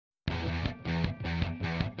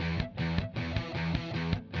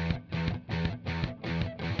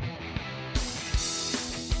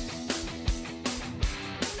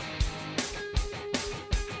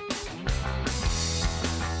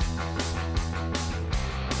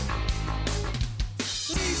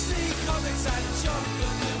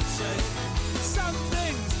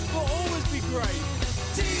great.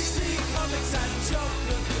 DC Comics and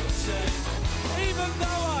chocolate milkshake. Even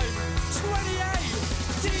though I'm 28.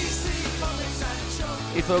 DC Comics and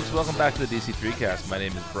chocolate. Hey folks, welcome back to the DC3cast. My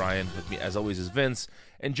name is Brian. With me as always is Vince.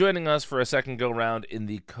 And joining us for a second go round in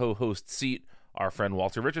the co-host seat, our friend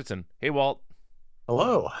Walter Richardson. Hey Walt.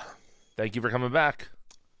 Hello. Thank you for coming back.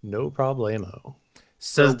 No problemo.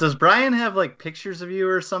 So does Brian have like pictures of you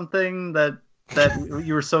or something that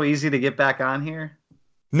you were so easy to get back on here?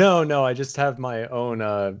 No, I just have my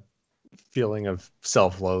own feeling of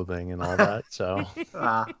self-loathing and all that, so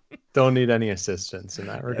don't need any assistance in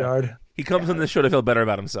that regard. He comes on this show to feel better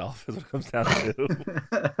about himself, is what it comes down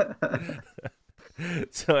to.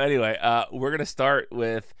 So anyway, we're going to start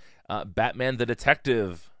with Batman the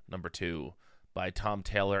Detective, #2, by Tom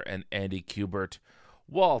Taylor and Andy Kubert.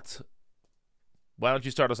 Walt, why don't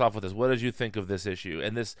you start us off with this? What did you think of this issue?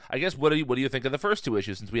 And this, I guess, what do you think of the first two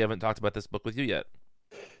issues, since we haven't talked about this book with you yet?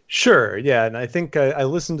 Sure, yeah, and I think I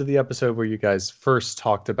listened to the episode where you guys first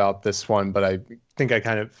talked about this one, but I think I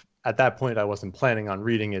kind of, at that point, I wasn't planning on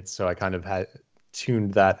reading it, so I kind of had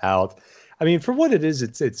tuned that out. I mean, for what it is,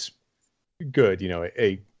 it's good, you know,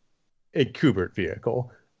 a Kubert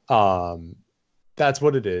vehicle. That's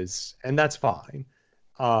what it is, and that's fine.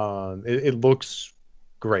 It looks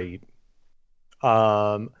great.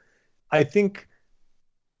 I think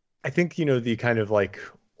you know, the kind of like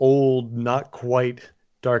old, not quite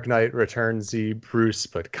Dark Knight Returns-y Bruce,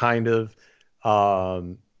 but kind of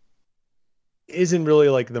isn't really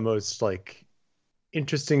like the most like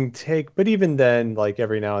interesting take. But even then, like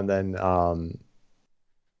every now and then,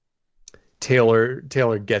 Taylor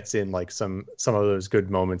gets in like some of those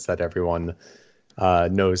good moments that everyone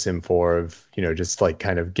knows him for, of, you know, just like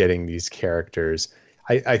kind of getting these characters.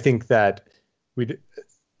 I think that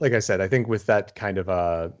like I said, I think with that kind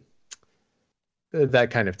of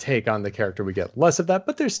take on the character, we get less of that,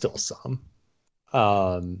 but there's still some.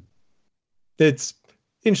 It's,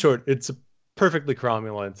 in short, it's a perfectly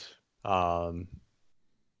cromulent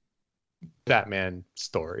Batman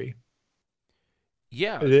story.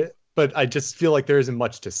 Yeah. But I just feel like there isn't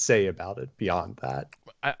much to say about it beyond that.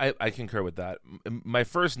 I concur with that. My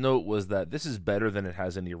first note was that this is better than it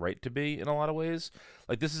has any right to be in a lot of ways.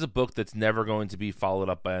 Like, this is a book that's never going to be followed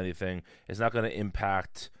up by anything. It's not going to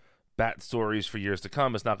impact Bat stories for years to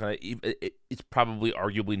come. It's not going to. It's probably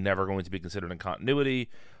arguably never going to be considered in continuity.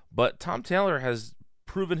 But Tom Taylor has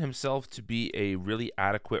proven himself to be a really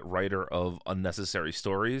adequate writer of unnecessary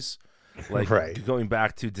stories, like right. Going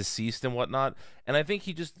back to Deceased and whatnot. And I think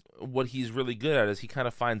what he's really good at is he kind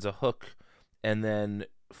of finds a hook and then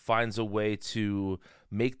finds a way to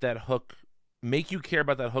make you care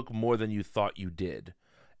about that hook more than you thought you did.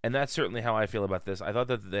 And that's certainly how I feel about this. I thought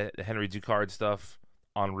that the Henry Ducard stuff,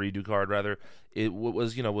 Henri Ducard rather, it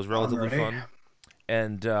was relatively fun.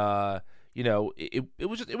 And it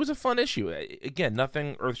was a fun issue. Again,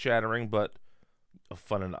 nothing earth-shattering, but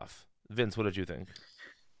fun enough. Vince, what did you think?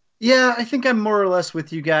 Yeah, I think I'm more or less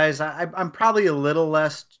with you guys. I'm probably a little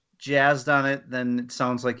less jazzed on it than it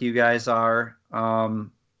sounds like you guys are.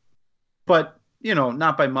 But, you know,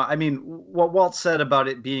 not by much. I mean, what Walt said about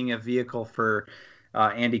it being a vehicle for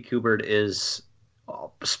Andy Kubert is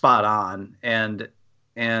spot on. And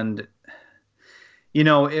you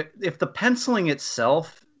know, if the penciling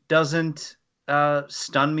itself doesn't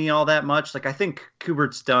stun me all that much, like I think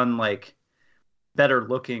Kubert's done like better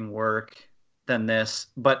looking work than this,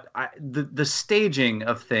 but the staging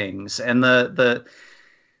of things and the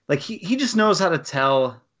like, he just knows how to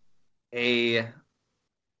tell a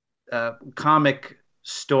comic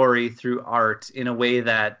story through art in a way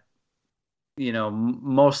that, you know,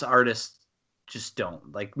 most artists just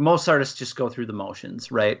don't. Like, most artists just go through the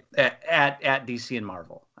motions, right? At DC and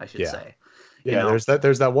Marvel, I should say. Yeah, you know?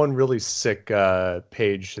 there's that one really sick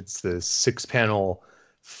page. It's the 6-panel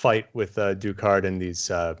fight with Ducard and these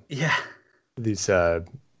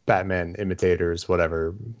Batman imitators,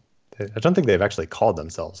 that I don't think they've actually called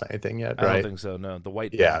themselves anything yet, right? I don't think so, no. The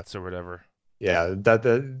White Bats or whatever. Yeah,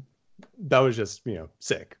 that was just, you know,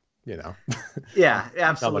 sick, you know. Yeah,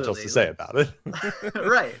 absolutely. Not much else to say about it.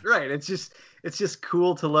 Right. It's just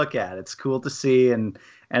cool to look at. It's cool to see, and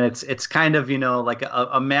it's kind of, you know, like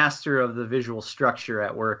a master of the visual structure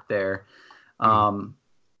at work there. And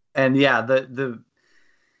yeah, the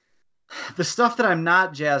stuff that I'm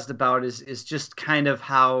not jazzed about is just kind of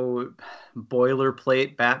how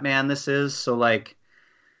boilerplate Batman this is. So like,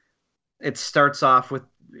 it starts off with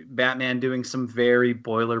Batman doing some very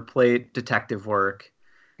boilerplate detective work.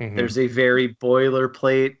 Mm-hmm. There's a very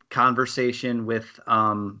boilerplate conversation with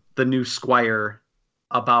the new Squire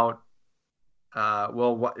about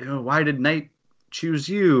why did choose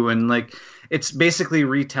you, and like it's basically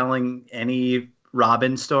retelling any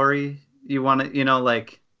Robin story you want to,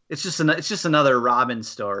 like it's just another Robin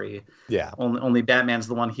story. Yeah. Only Batman's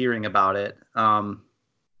the one hearing about it.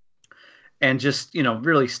 And just,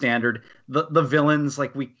 really standard. The villains,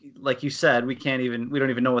 like you said, we don't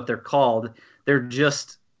even know what they're called. They're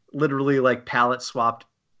just literally like palette swapped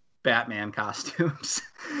Batman costumes.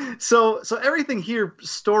 So everything here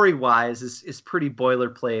story wise is pretty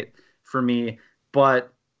boilerplate for me.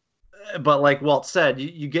 But like Walt said,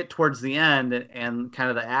 you get towards the end and kind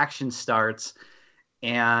of the action starts,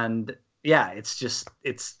 and yeah,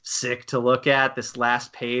 it's sick to look at this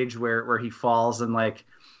last page where he falls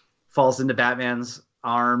into Batman's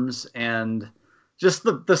arms, and just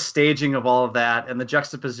the staging of all of that, and the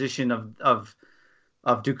juxtaposition of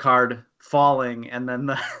Ducard falling, and then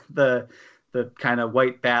the kind of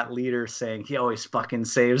white bat leader saying he always fucking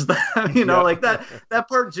saves them, like that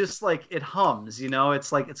part just like it hums,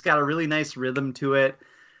 it's like it's got a really nice rhythm to it.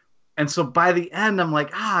 And so by the end I'm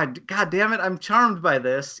like, god damn it, I'm charmed by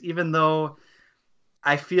this, even though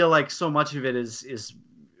I feel like so much of it is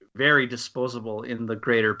very disposable in the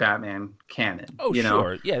greater Batman canon. Oh,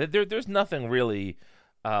 sure. Yeah, there's nothing really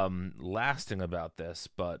lasting about this,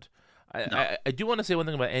 but I do want to say one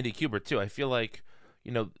thing about Andy Kubert too. I feel like,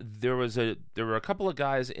 there were a couple of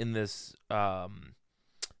guys in this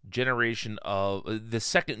generation of the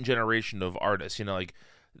second generation of artists, like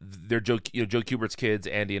they're Joe Kubert's kids,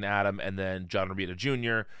 Andy and Adam, and then John Romita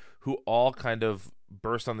Jr., who all kind of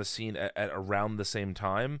burst on the scene at around the same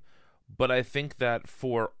time. But I think that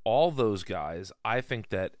for all those guys, I think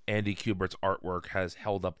that Andy Kubert's artwork has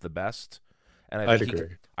held up the best. And I'd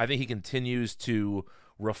agree. I think he continues to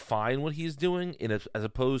refine what he's doing as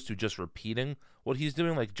opposed to just repeating what he's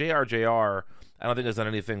doing. Like JRJR, I don't think has done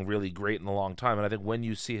anything really great in a long time. And I think when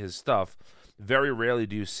you see his stuff, very rarely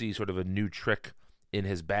do you see sort of a new trick in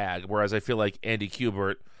his bag. Whereas I feel like Andy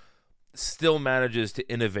Kubert still manages to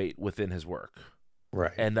innovate within his work.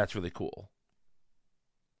 Right. And that's really cool.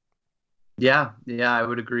 Yeah, I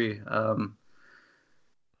would agree.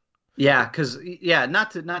 Because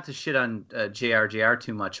not to shit on JRJR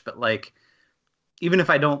too much, but like, even if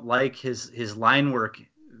I don't like his line work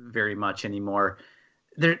very much anymore,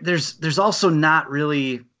 there's also not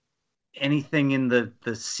really anything in the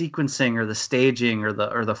sequencing or the staging or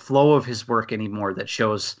the flow of his work anymore that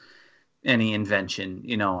shows any invention.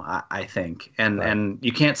 I think, and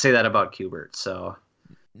you can't say that about Kubert. So.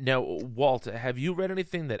 Now, Walt, have you read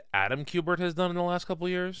anything that Adam Kubert has done in the last couple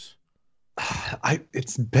of years?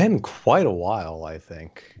 It's been quite a while, I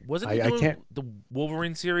think. Wasn't he doing the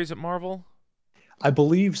Wolverine series at Marvel? I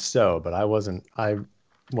believe so, but I wasn't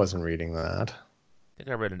reading that. I think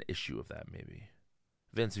I read an issue of that, maybe.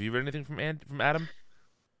 Vince, have you read anything from Adam?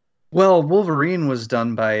 Well, Wolverine was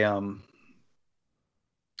done by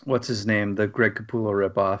what's his name? The Greg Capullo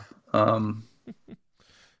ripoff.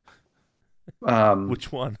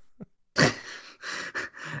 Which one?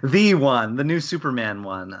 The new Superman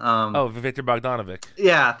one. Victor Bogdanovic.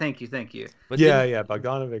 Yeah, thank you. But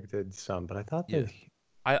Bogdanovic did some, but I thought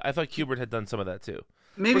I thought Kubert had done some of that too.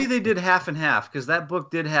 Maybe they did half and half, because that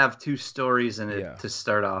book did have two stories in it to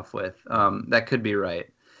start off with. That could be right.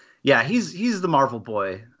 Yeah, he's the Marvel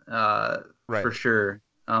boy, right, for sure.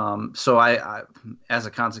 So I, as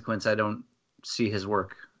a consequence, I don't see his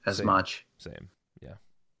work as much. Same. Yeah.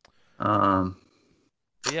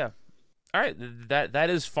 Yeah. All right, that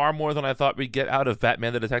is far more than I thought we'd get out of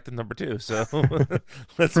Batman the Detective #2. So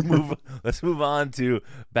let's move on to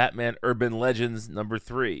Batman Urban Legends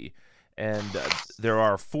 #3. And there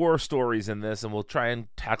are 4 stories in this, and we'll try and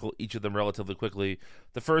tackle each of them relatively quickly.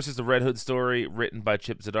 The first is the Red Hood story, written by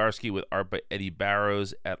Chip Zdarsky with art by Eddie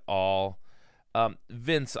Barrows et al.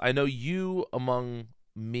 Vince, I know you, among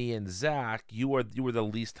me and Zach, you were the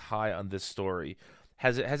least high on this story.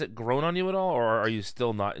 Has it grown on you at all, or are you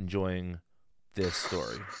still not enjoying this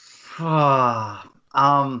story? There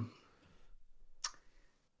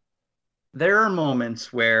are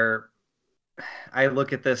moments where I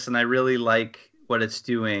look at this and I really like what it's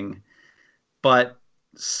doing, but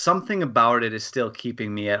something about it is still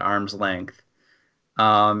keeping me at arm's length.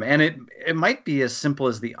 And it might be as simple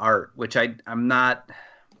as the art, which I'm not.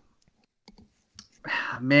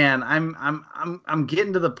 Man, I'm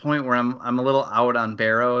getting to the point where I'm a little out on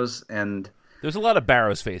Barrows, and there's a lot of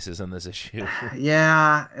Barrows faces in this issue.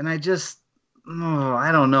 Yeah, and I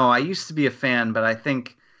don't know. I used to be a fan, but I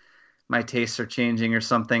think my tastes are changing or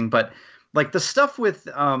something. But like the stuff with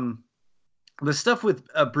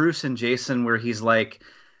Bruce and Jason, where he's like,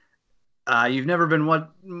 you've never been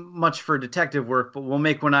much for detective work, but we'll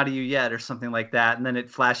make one out of you yet, or something like that. And then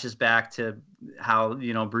it flashes back to how,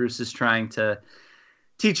 Bruce is trying to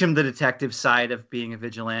teach him the detective side of being a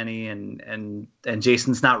vigilante, and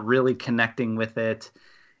Jason's not really connecting with it.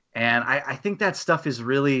 And I think that stuff is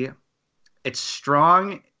really, it's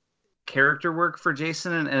strong character work for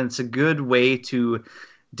Jason, and it's a good way to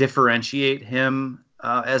differentiate him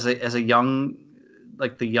as a young,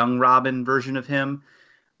 like the young Robin version of him,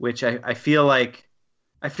 which I feel like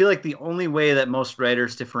the only way that most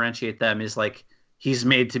writers differentiate them is like he's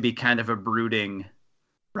made to be kind of a brooding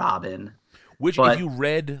Robin. Which, but if you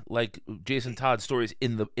read like Jason Todd's stories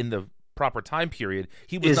in the proper time period,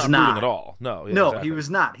 he was not brooding at all. No, yeah, no, exactly. he was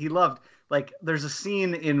not. He loved, like, there's a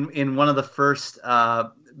scene in one of the first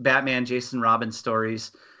Batman Jason Robin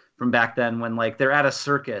stories from back then when like they're at a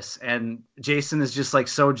circus and Jason is just like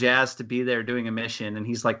so jazzed to be there doing a mission, and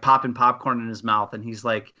he's like popping popcorn in his mouth, and he's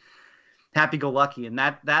like happy-go-lucky. And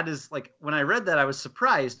that is like, when I read that, I was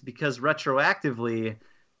surprised, because retroactively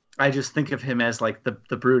I just think of him as like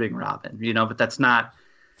the brooding Robin, but that's not.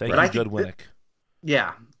 Thank you, Judd Winnick.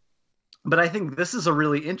 Yeah. But I think this is a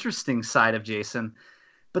really interesting side of Jason.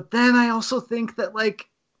 But then I also think that like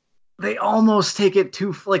they almost take it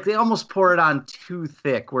too, like they almost pour it on too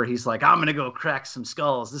thick, where he's like, I'm going to go crack some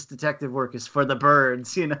skulls. This detective work is for the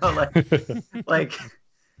birds, like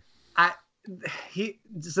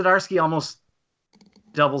Zdarsky almost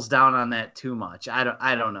doubles down on that too much. I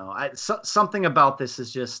don't know. Something about this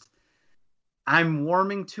is just, I'm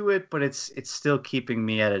warming to it, but it's still keeping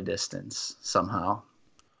me at a distance somehow.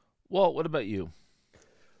 Well, what about you?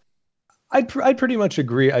 I pretty much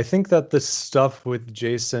agree. I think that the stuff with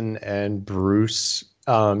Jason and Bruce,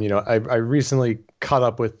 I recently caught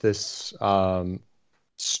up with this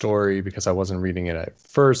story because I wasn't reading it at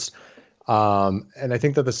first. And I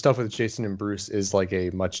think that the stuff with Jason and Bruce is like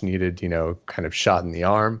a much needed, kind of shot in the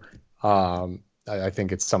arm. I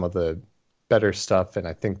think it's some of the better stuff. And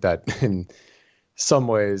I think that in some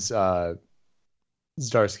ways,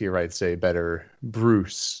 Zdarsky writes a better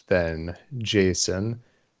Bruce than Jason.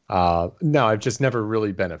 No, I've just never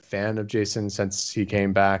really been a fan of Jason since he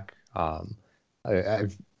came back.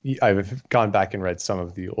 I've gone back and read some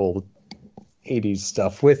of the old 80s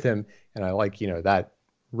stuff with him, and I like, that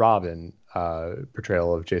Robin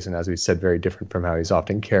portrayal of Jason, as we said, very different from how he's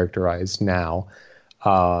often characterized now.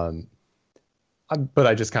 But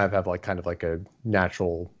I just kind of have like a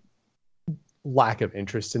natural lack of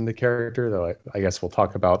interest in the character, though I guess we'll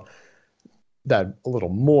talk about that a little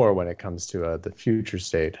more when it comes to the Future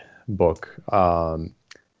State book.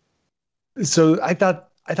 So I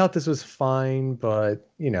thought this was fine, but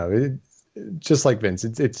just like Vince,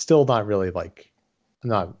 it's still not really like,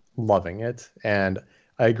 I'm not loving it. And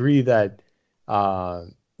I agree that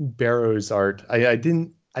Barrow's art, I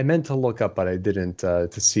meant to look up, but I didn't,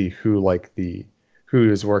 to see who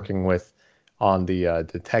is working with on the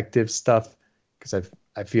detective stuff, because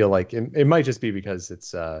I feel like it might just be because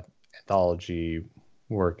it's anthology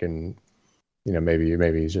work, and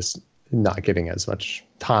maybe he's just not getting as much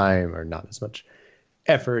time or not as much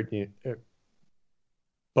effort,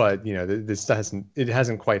 but this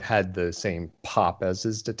hasn't quite had the same pop as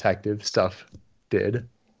his detective stuff did.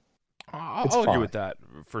 I'll agree with that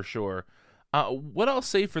for sure. What I'll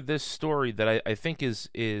say for this story that I think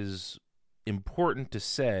is important to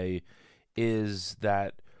say is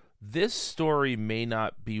that this story may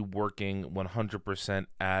not be working 100%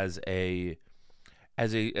 as a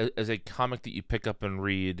comic that you pick up and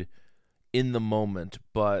read in the moment,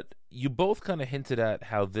 but you both kind of hinted at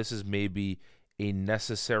how this is maybe a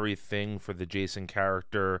necessary thing for the Jason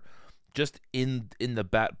character, just in the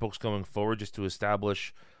Bat books going forward, just to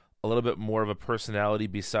establish a little bit more of a personality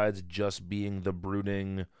besides just being the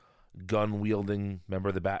brooding, gun-wielding member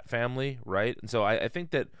of the Bat family, right? And so I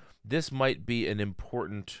think that this might be an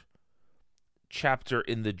important chapter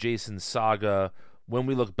in the Jason saga when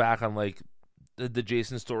we look back on like the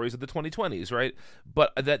Jason stories of the 2020s, right?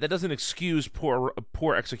 But that doesn't excuse poor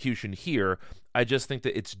execution here. I just think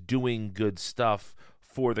that it's doing good stuff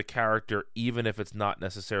for the character, even if it's not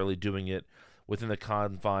necessarily doing it within the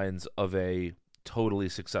confines of a totally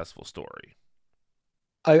successful story.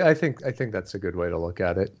 I think that's a good way to look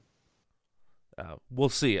at it. We'll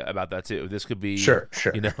see about that too. This could be sure.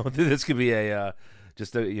 This could be a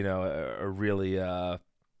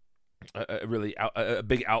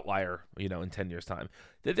big outlier, in 10 years time.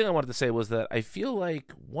 The thing I wanted to say was that I feel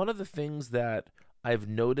like one of the things that I've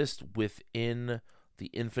noticed within the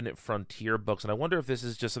Infinite Frontier books, and I wonder if this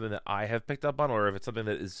is just something that I have picked up on or if it's something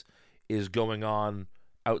that is going on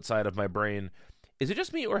outside of my brain. Is it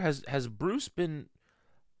just me, or has Bruce been,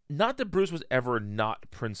 not that Bruce was ever not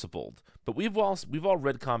principled, but we've all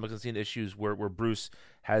read comics and seen issues where Bruce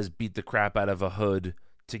has beat the crap out of a Hood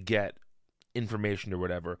to get information or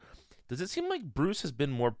whatever. does it seem like Bruce has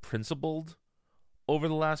been more principled over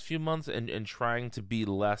the last few months and trying to be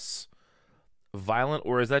less violent,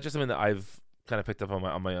 or is that just something that I've kind of picked up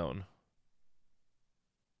on my own?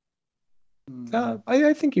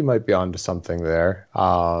 I think you might be onto something there.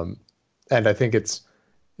 And I think if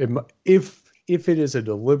it is a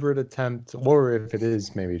deliberate attempt, or if it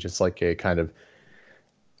is maybe just like a kind of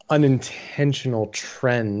unintentional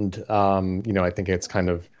trend, I think it's kind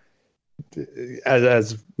of,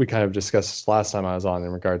 as we kind of discussed last time I was on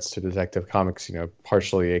in regards to Detective Comics,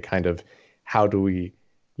 partially a kind of how do we,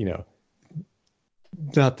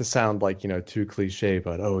 not to sound like, too cliche,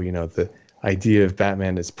 but the idea of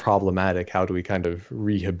Batman is problematic. How do we kind of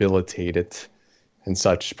rehabilitate it and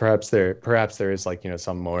such? Perhaps there is like,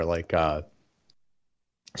 some more like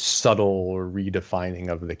subtle redefining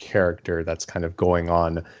of the character that's kind of going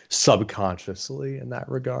on subconsciously in that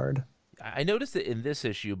regard. I noticed it in this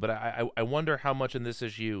issue, but I wonder how much in this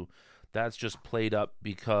issue that's just played up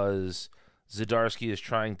because Zdarsky is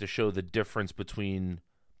trying to show the difference between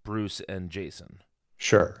Bruce and Jason.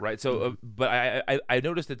 Sure. Right. So, but I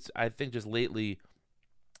noticed I think just lately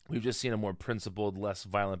we've just seen a more principled, less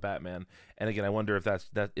violent Batman. And again, I wonder if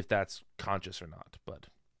that's conscious or not. But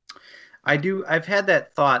I've had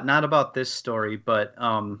that thought, not about this story, but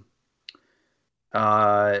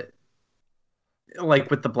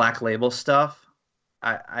like with the Black Label stuff,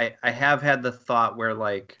 I have had the thought where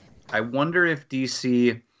like I wonder if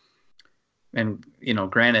DC, and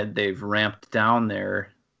granted they've ramped down their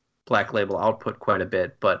Black Label output quite a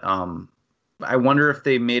bit, but I wonder if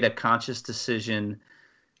they made a conscious decision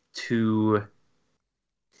to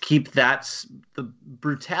keep the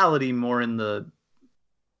brutality more in the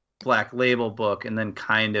Black Label book and then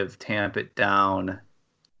kind of tamp it down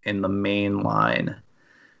in the main line.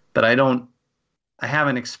 But I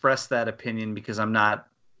haven't expressed that opinion because I'm not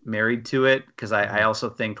married to it, because I also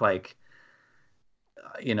think like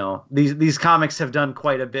these comics have done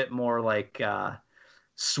quite a bit more like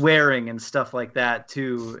swearing and stuff like that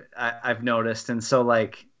too, I've noticed, and so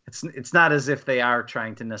like it's not as if they are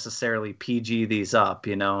trying to necessarily PG these up,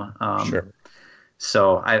 Sure.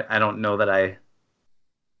 So I don't know that I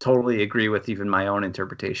totally agree with even my own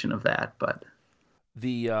interpretation of that, but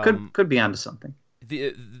the could be onto something.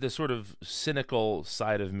 The sort of cynical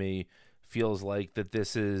side of me feels like that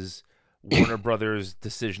this is Warner Brothers'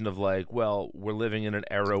 decision of like, well, we're living in an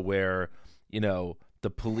era where the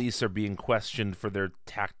police are being questioned for their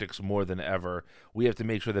tactics more than ever. We have to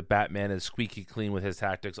make sure that Batman is squeaky clean with his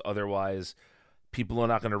tactics. Otherwise, people are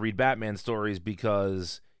not going to read Batman stories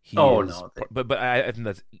because he is. No. But I think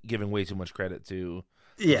that's giving way too much credit to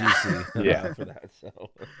DC Yeah. for that. So,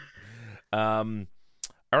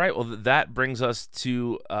 all right. Well, that brings us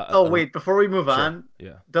to. Wait, before we move on,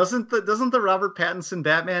 yeah. Doesn't the Robert Pattinson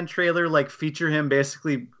Batman trailer like feature him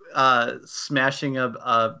basically smashing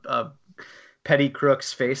a petty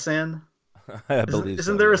crook's face in? I believe.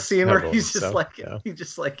 Isn't there a scene where he's just so.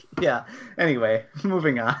 yeah. Anyway,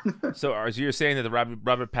 moving on. So you're saying that the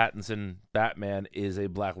Robert Pattinson Batman is a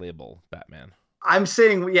Black Label Batman? I'm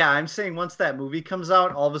saying once that movie comes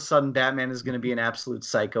out, all of a sudden Batman is going to be an absolute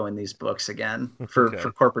psycho in these books again for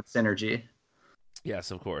corporate synergy. Yes,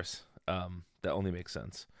 of course. That only makes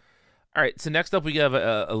sense. All right. So next up, we have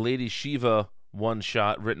a Lady Shiva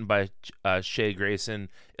one-shot written by Shea Grayson,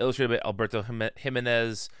 illustrated by Alberto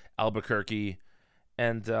Jimenez Albuquerque,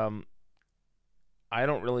 and I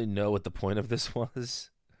don't really know what the point of this was.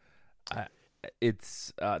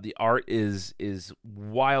 It's the art is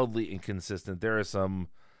wildly inconsistent. There are some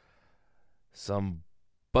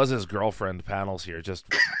Buzz's girlfriend panels here, just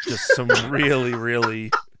some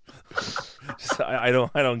really I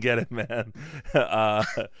don't get it, man.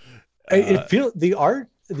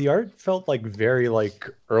 The art felt like very like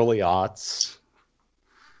early aughts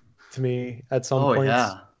to me at some points.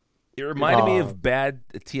 Yeah. It reminded me of bad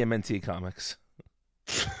TMNT comics.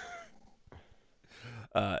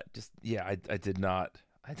 I did not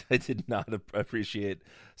appreciate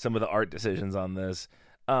some of the art decisions on this.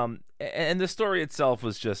 And the story itself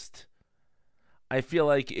was just, I feel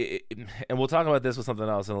like and we'll talk about this with something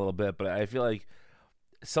else in a little bit, but I feel like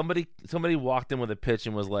somebody walked in with a pitch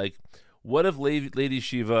and was like, what if Lady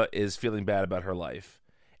Shiva is feeling bad about her life?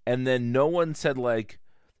 And then no one said like,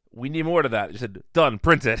 we need more to that. It said, done,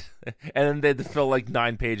 print it. And then they had to fill like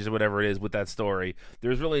 9 pages or whatever it is with that story.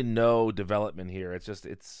 There's really no development here.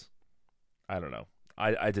 I don't know.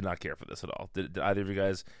 I did not care for this at all. Did either of you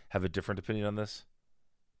guys have a different opinion on this?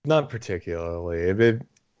 Not particularly.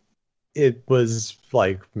 It was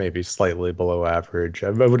like maybe slightly below average. I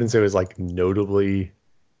wouldn't say it was like notably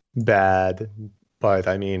bad, but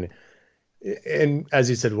I mean, and as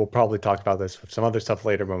you said, we'll probably talk about this with some other stuff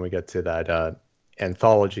later when we get to that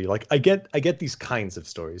anthology. Like I get these kinds of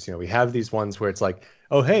stories. We have these ones where it's like,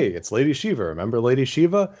 oh hey, it's Lady Shiva. Remember Lady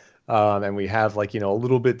Shiva? And we have like a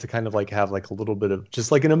little bit to kind of like have like a little bit of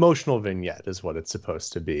just like an emotional vignette is what it's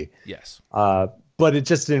supposed to be. Yes. But it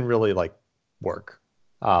just didn't really like work.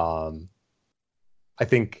 I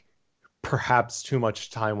think perhaps too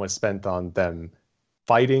much time was spent on them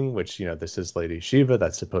fighting, which this is Lady Shiva,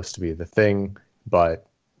 that's supposed to be the thing, but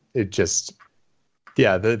it just,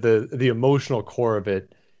 yeah, the emotional core of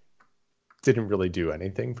it didn't really do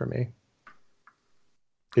anything for me.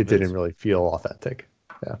 It didn't really feel authentic.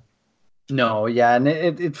 Yeah. No, yeah, and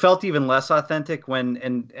it felt even less authentic when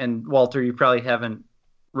and Walter, you probably haven't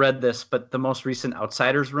read this, but the most recent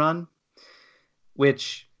Outsiders run,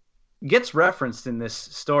 which gets referenced in this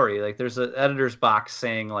story. Like there's an editor's box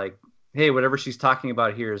saying like, hey, whatever she's talking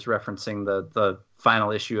about here is referencing the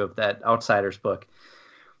final issue of that Outsiders book.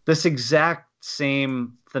 This exact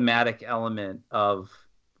same thematic element of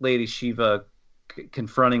Lady Shiva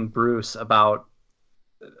confronting Bruce about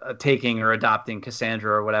taking or adopting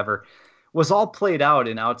Cassandra or whatever was all played out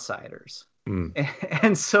in Outsiders.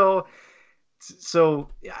 And so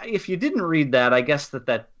if you didn't read that, I guess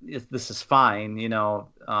this is fine,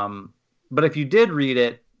 but if you did read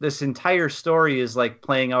it, this entire story is like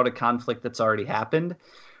playing out a conflict that's already happened.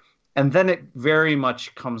 And then it very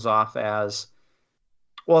much comes off as,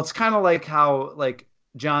 well, it's kind of like how like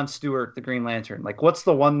John Stewart, the Green Lantern, like what's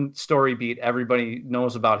the one story beat everybody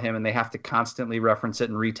knows about him and they have to constantly reference it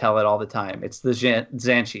and retell it all the time? It's the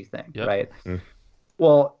Xanshi thing, yep. Right?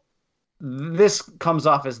 Well, this comes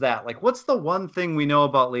off as that. Like, what's the one thing we know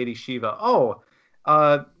about Lady Shiva? Oh,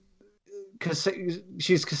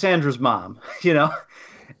 she's Cassandra's mom,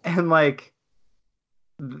 and like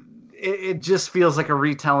it just feels like a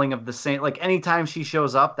retelling of the same. Like anytime she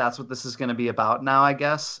shows up, that's what this is going to be about now, I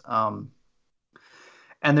guess.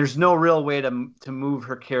 And there's no real way to move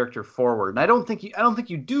her character forward. And I don't think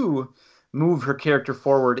you do move her character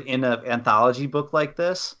forward in an anthology book like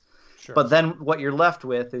this. Sure. But then what you're left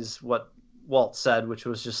with is what Walt said, which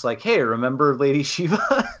was just like, hey, remember Lady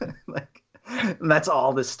Shiva? Like, and that's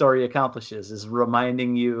all this story accomplishes, is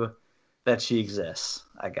reminding you that she exists,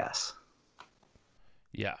 I guess.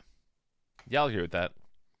 Yeah, I'll agree with that.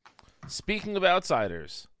 Speaking of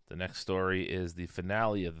Outsiders, the next story is the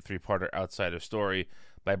finale of the three-parter Outsider story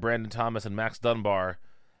by Brandon Thomas and Max Dunbar.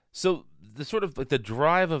 So the sort of like the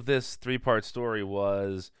drive of this three-part story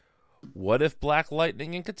was, what if Black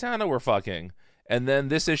Lightning and Katana were fucking? And then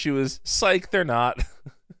this issue is, psych, they're not.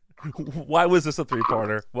 Why was this a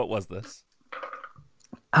three-parter? What was this?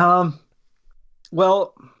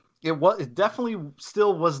 Well, it definitely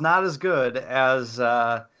still was not as good as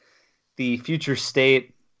the Future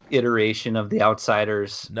State iteration of the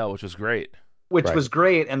Outsiders. No, which was great. Was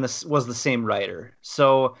great, and this was the same writer.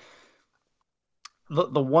 So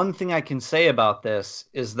the one thing I can say about this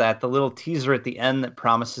is that the little teaser at the end that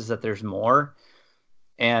promises that there's more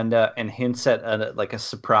and hints at a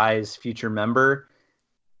surprise future member,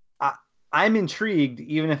 I'm intrigued,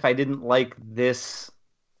 even if I didn't like this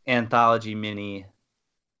anthology mini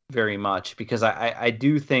very much, because I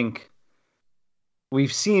do think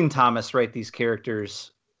we've seen Thomas write these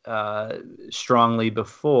characters strongly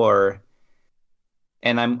before,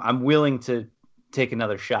 and I'm willing to take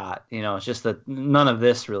another shot. It's just that none of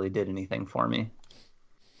this really did anything for me.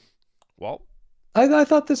 Well, I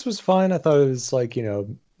thought this was fine. I thought it was like,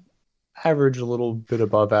 average, a little bit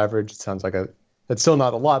above average. It sounds like it's still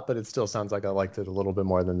not a lot, but it still sounds like I liked it a little bit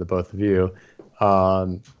more than the both of you.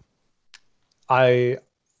 I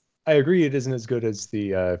agree it isn't as good as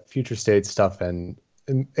the Future State stuff, and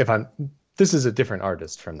this is a different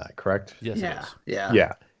artist from that, correct? Yes.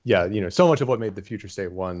 Yeah. So much of what made the Future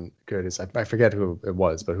State one good is I forget who it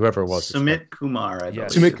was, but whoever it was. Sumit Kumar, I believe.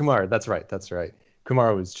 Sumit Kumar, that's right.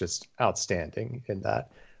 Kumar was just outstanding in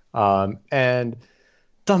that. And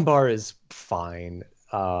Dunbar is fine.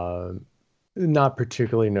 Not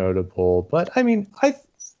particularly notable, but I mean,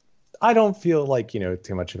 I don't feel like,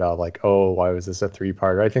 too much about like, oh, why was this a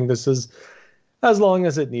three-parter? I think this is as long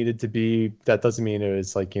as it needed to be. That doesn't mean it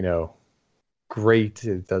was like, great.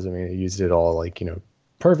 It doesn't mean it used it all like,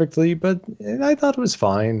 perfectly, but I thought it was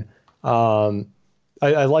fine.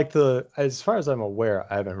 I like as far as I'm aware,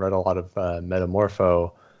 I haven't read a lot of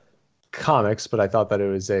Metamorpho comics, but I thought that it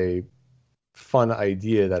was a fun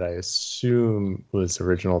idea that I assume was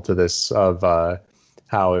original to this, of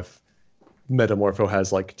how if Metamorpho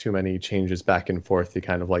has like too many changes back and forth, you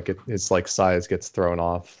kind of like it's like size gets thrown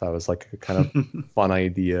off. That was like a kind of fun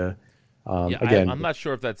idea. Yeah, again, I'm not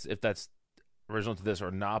sure if that's original to this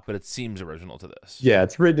or not, but it seems original to this. Yeah,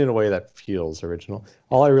 it's written in a way that feels original.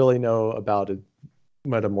 All I really know about it,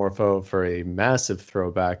 Metamorpho, for a massive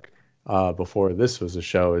throwback before this was a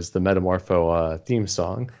show, is the Metamorpho theme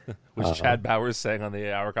song. Which Chad Bowers sang on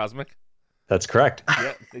the Hour Cosmic. That's correct.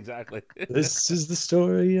 Yeah, exactly. This is the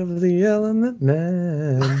story of the Element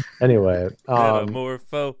Man. Anyway.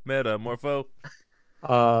 Metamorpho.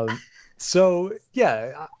 So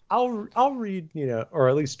yeah, I'll read, or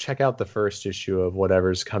at least check out the first issue of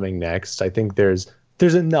whatever's coming next. I think there's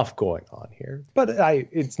enough going on here, but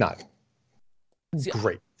it's not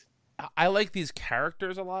great. I like these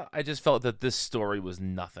characters a lot. I just felt that this story was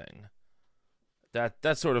nothing.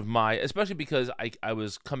 That's sort of especially because I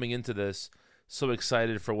was coming into this so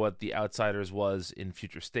excited for what the Outsiders was in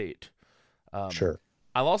Future State. Sure.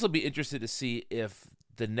 I'll also be interested to see if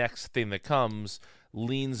the next thing that comes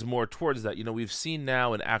leans more towards that. We've seen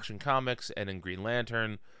now in Action Comics and in Green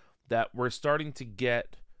Lantern that we're starting to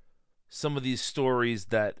get some of these stories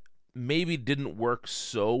that maybe didn't work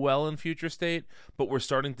so well in Future State, but we're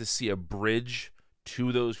starting to see a bridge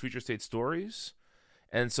to those Future State stories.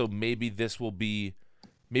 And so maybe this will be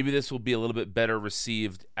a little bit better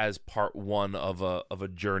received as part one of a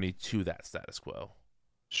journey to that status quo.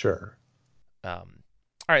 Sure. All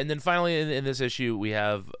right, and then finally in this issue we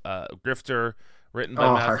have Grifter, written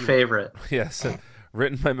by Matthew, our favorite. Yes,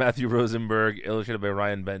 written by Matthew Rosenberg, illustrated by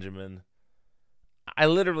Ryan Benjamin. I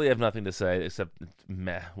literally have nothing to say except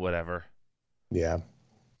meh, whatever. Yeah.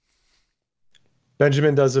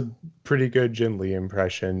 Benjamin does a pretty good Jim Lee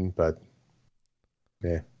impression, but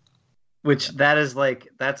yeah. Which that's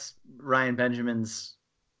Ryan Benjamin's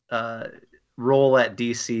role at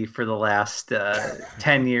DC for the last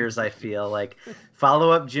 10 years, I feel. Like,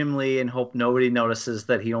 follow up Jim Lee and hope nobody notices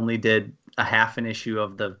that he only did a half an issue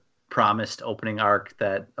of the promised opening arc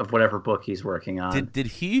of whatever book he's working on. Did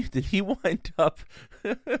he wind up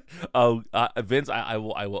Vince, I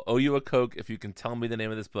will owe you a Coke if you can tell me the name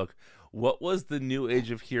of this book. What was the New Age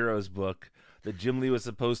of Heroes book that Jim Lee was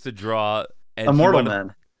supposed to draw? And Immortal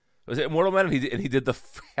Men. Was it Immortal Men? And he did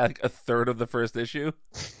like a third of the first issue.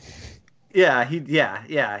 Yeah,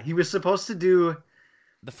 he was supposed to do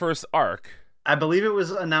the first arc. I believe it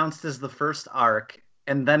was announced as the first arc,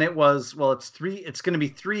 and then it was it's going to be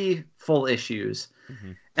 3 full issues.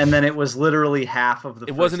 Mm-hmm. And then it was literally half of the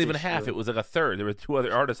It wasn't even half, it was like a third. There were 2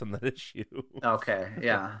 other artists on that issue. Okay,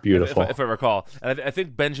 yeah. Beautiful. If I recall. And I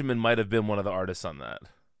think Benjamin might have been one of the artists on that.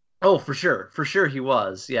 Oh, for sure he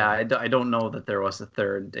was. Yeah, I don't know that there was a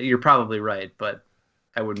third. You're probably right, but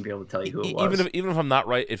I wouldn't be able to tell you who it was. Even if I'm not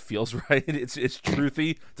right, it feels right. It's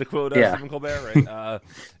truthy, to quote Stephen Colbert. Right?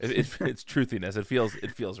 It's truthiness. It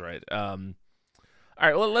feels right. All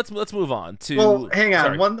right, well let's move on to. Well, hang on.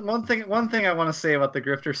 Sorry. One thing I want to say about the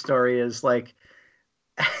Grifter story is like,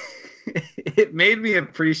 it made me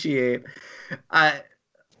appreciate,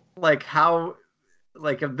 how.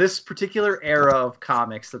 Like, of this particular era of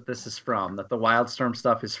comics that this is from, that the Wildstorm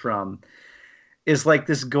stuff is from, is like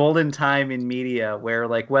this golden time in media where,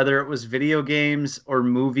 like, whether it was video games or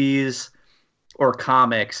movies or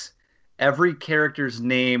comics, every character's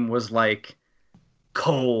name was like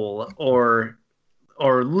Cole or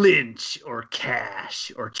Lynch or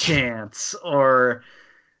Cash or Chance or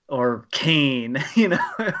Kane. It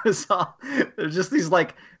was just these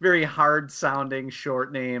like very hard sounding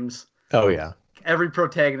short names. Oh yeah. Every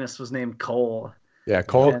protagonist was named Cole. Yeah,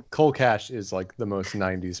 Cole Cash is like the most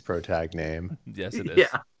 90s protag name. Yes, it is.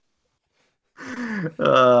 Yeah.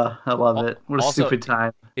 I love it. What a stupid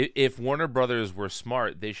time. If Warner Brothers were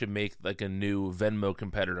smart, they should make like a new Venmo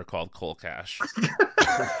competitor called Cole Cash.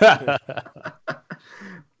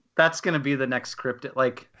 That's going to be the next crypto.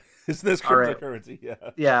 Like, is this cryptocurrency? Right. Yeah.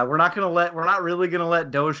 Yeah, we're not really going to let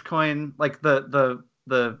Dogecoin, like the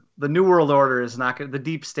New World Order is not going. The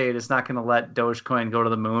Deep State is not going to let Dogecoin go to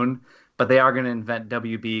the moon, but they are going to invent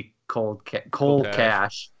WB Cold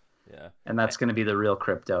Cash. Yeah, and that's going to be the real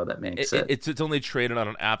crypto that makes it. It's only traded on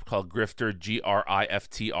an app called Grifter,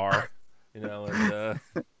 Griftr. And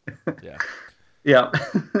yeah. Yeah.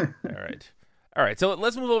 All right. So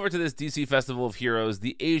let's move over to this DC Festival of Heroes,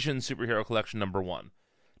 the Asian Superhero Collection #1.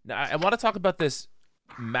 Now I want to talk about this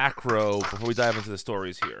macro before we dive into the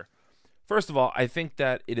stories here. First of all, I think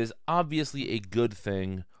that it is obviously a good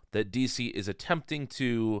thing that DC is attempting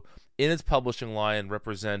to, in its publishing line,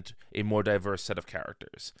 represent a more diverse set of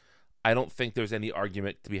characters. I don't think there's any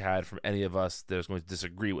argument to be had from any of us that is going to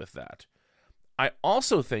disagree with that. I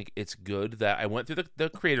also think it's good that I went through the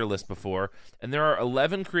creator list before, and there are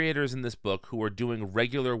 11 creators in this book who are doing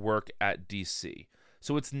regular work at DC.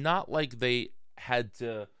 So it's not like they had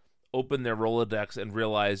to open their Rolodex and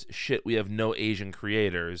realize, shit, we have no Asian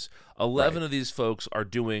creators. 11 of these folks are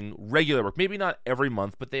doing regular work. Maybe not every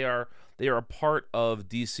month, but they are a part of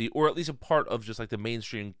DC, or at least a part of just like the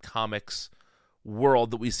mainstream comics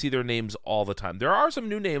world that we see their names all the time. There are some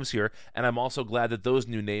new names here, and I'm also glad that those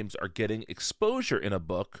new names are getting exposure in a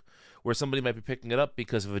book where somebody might be picking it up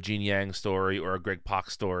because of a Gene Yang story or a Greg Pak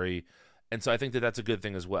story. And so I think that that's a good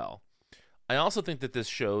thing as well. I also think that this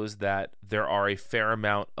shows that there are a fair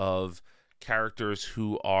amount of characters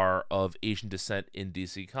who are of Asian descent in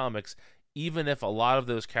DC Comics, even if a lot of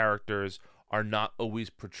those characters are not always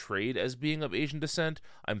portrayed as being of Asian descent.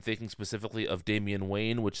 I'm thinking specifically of Damian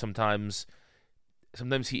Wayne, which sometimes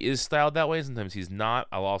he is styled that way, sometimes he's not.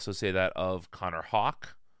 I'll also say that of Connor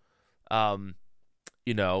Hawke. You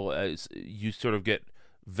sort of get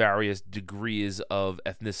various degrees of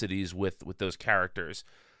ethnicities with those characters.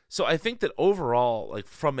 So I think that overall, like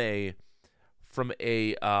from a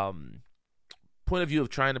point of view of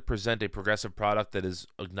trying to present a progressive product that is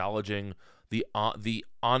acknowledging the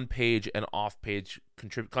on-page and off-page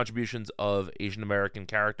contributions of Asian American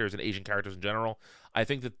characters and Asian characters in general, I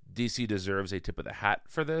think that DC deserves a tip of the hat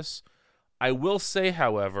for this. I will say,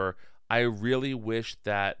 however, I really wish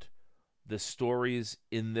that the stories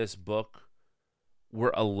in this book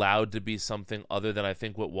were allowed to be something other than, I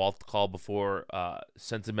think, what Walt called before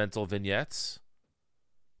sentimental vignettes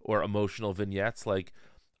or emotional vignettes. Like,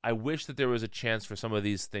 I wish that there was a chance for some of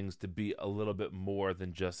these things to be a little bit more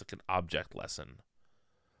than just like an object lesson.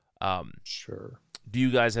 Sure. Do you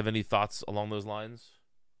guys have any thoughts along those lines?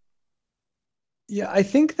 Yeah, I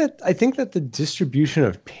think that the distribution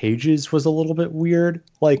of pages was a little bit weird.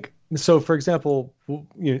 Like, so for example,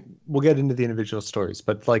 we'll get into the individual stories,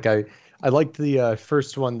 but like I liked the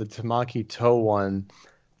first one, the Tamaki To one,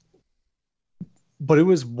 but it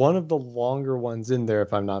was one of the longer ones in there,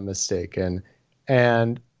 if I'm not mistaken.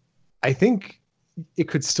 And I think it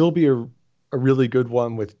could still be a really good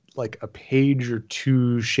one with like a page or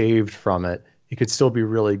two shaved from it. It could still be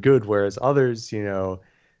really good, whereas others, at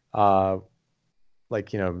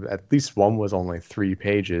least one was only 3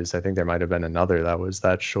 pages. I think there might have been another that was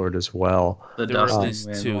that short as well. There were at least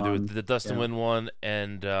 2. There was the Dustin Wynn one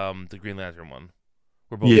and the Green Lantern one.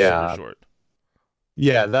 Were both super short.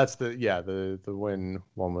 Yeah, that's the Wynn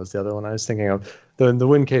one was the other one I was thinking of. The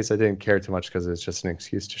Wynn case I didn't care too much because it's just an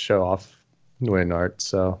excuse to show off Wynn art.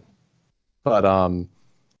 So, but I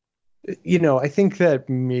think that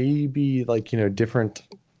maybe different,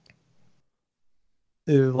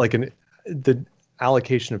 the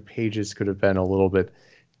allocation of pages could have been a little bit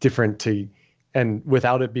different and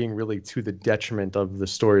without it being really to the detriment of the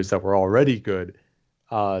stories that were already good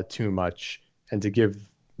too much, and to give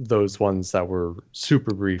those ones that were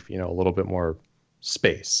super brief, a little bit more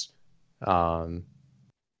space.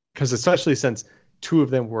 Because especially since 2 of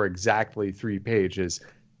them were exactly 3 pages,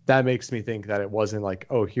 that makes me think that it wasn't like,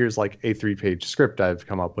 oh, here's like a 3-page script I've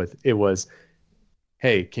come up with. It was,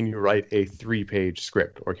 hey, can you write a 3-page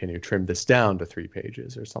script, or can you trim this down to 3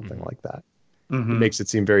 pages or something like that? Mm-hmm. It makes it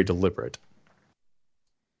seem very deliberate.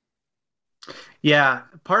 Yeah,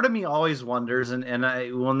 part of me always wonders, and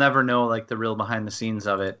I will never know like the real behind the scenes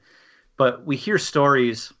of it, but we hear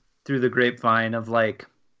stories through the grapevine of like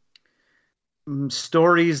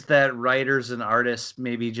stories that writers and artists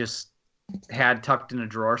maybe just had tucked in a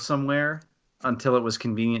drawer somewhere until it was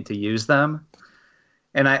convenient to use them.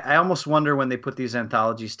 And I almost wonder when they put these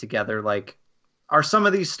anthologies together, like, are some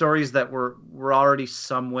of these stories that were already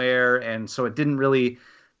somewhere, and so it didn't really,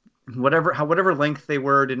 whatever length they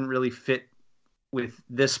were, didn't really fit with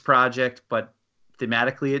this project, but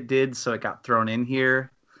thematically it did, so it got thrown in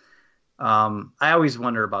here. I always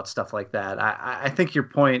wonder about stuff like that. I think your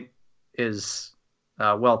point is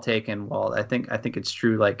well taken. Well, I think it's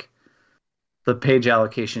true. Like, the page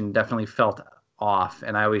allocation definitely felt off,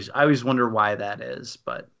 and I always wonder why that is.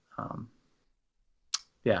 But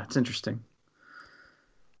yeah, it's interesting.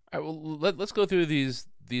 All right, well, let's go through these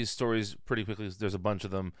stories pretty quickly. There's a bunch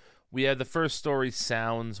of them. We had the first story,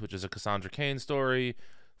 Sounds, which is a Cassandra Cain story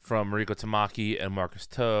from Mariko Tamaki and Marcus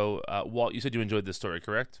To. Walt, you said you enjoyed this story,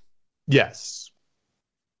 correct? Yes.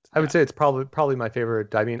 I would say it's probably my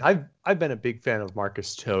favorite. I mean, I've been a big fan of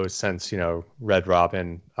Marcus To since, Red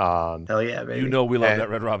Robin. Hell yeah, baby. We love that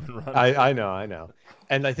Red Robin run. I know.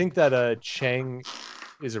 And I think that Chang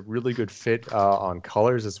is a really good fit on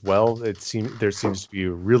colors as well. There seems to be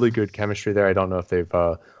a really good chemistry there. I don't know if they've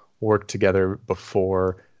worked together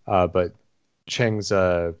before, but Chang's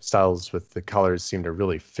styles with the colors seem to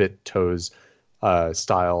really fit To's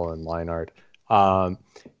style and line art.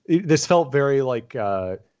 This felt very like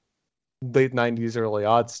late 90s, early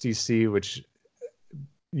aughts DC, which,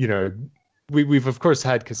 we've of course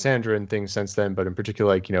had Cassandra and things since then, but in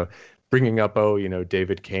particular, like, bringing up,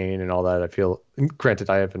 David Kane and all that. I feel, granted,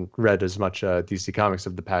 I haven't read as much DC Comics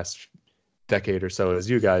of the past decade or so as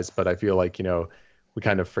you guys, but I feel like, we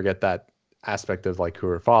kind of forget that aspect of like who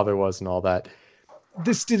her father was and all that.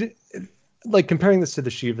 This did, like, comparing this to the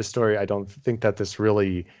Shiva story, I don't think that this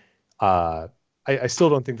really, I still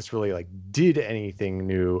don't think this really like did anything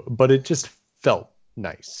new, but it just felt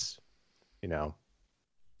nice,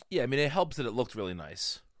 Yeah, I mean, it helps that it looked really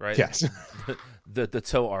nice, right? Yes. the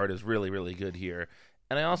toe art is really, really good here.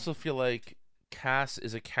 And I also feel like Cass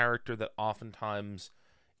is a character that oftentimes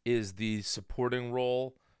is the supporting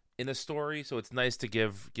role in a story, so it's nice to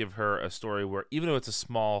give her a story where, even though it's a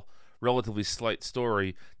small, relatively slight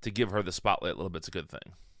story, to give her the spotlight a little bit's a good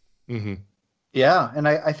thing. Mm-hmm. Yeah, and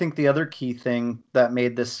I think the other key thing that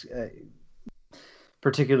made this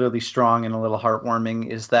particularly strong and a little heartwarming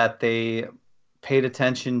is that they paid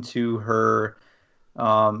attention to her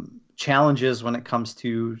challenges when it comes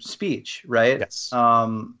to speech, right? Yes.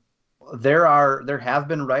 There have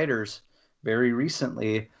been writers very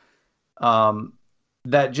recently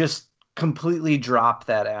that just completely drop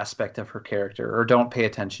that aspect of her character or don't pay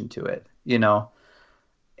attention to it,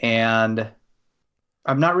 and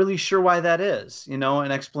I'm not really sure why that is.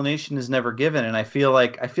 An explanation is never given, and I feel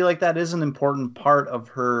like that is an important part of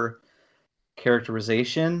her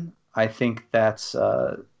characterization. I think that's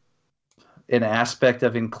an aspect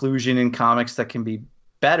of inclusion in comics that can be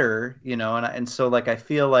better, and so like I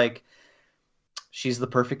feel like she's the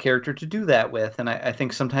perfect character to do that with, and I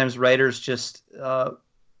think sometimes writers just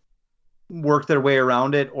work their way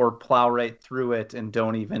around it or plow right through it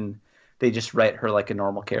and they just write her like a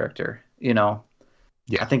normal character, Yeah.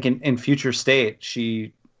 I think in Future State,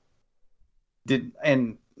 she did,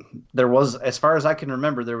 and there was, as far as I can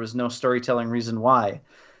remember, there was no storytelling reason why,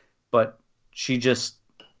 but she just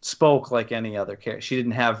spoke like any other character. She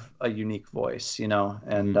didn't have a unique voice, and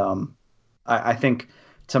I think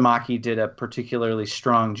Tamaki did a particularly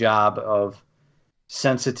strong job of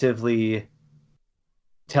sensitively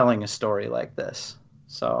telling a story like this.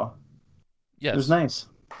 So yes, it was nice.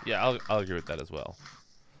 Yeah, I'll agree with that as well.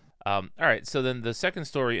 All right, so then the second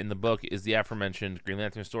story in the book is the aforementioned Green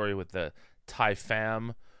Lantern story with the Tai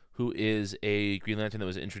Pham, who is a Green Lantern that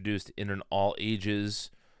was introduced in an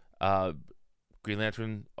all-ages Green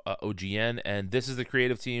Lantern OGN, and this is the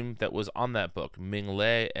creative team that was on that book, Ming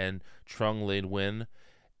Lei and Trung Le Nguyen.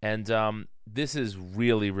 And this is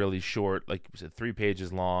really, really short, like you said, 3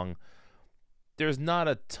 pages long. There's not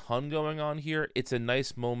a ton going on here. It's a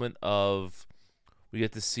nice moment of, we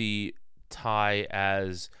get to see Tai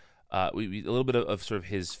as a little bit of sort of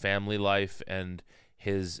his family life and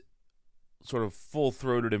his sort of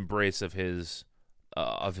full-throated embrace of his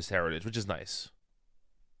heritage, which is nice.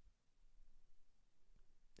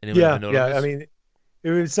 Anyone have a note on this? I mean,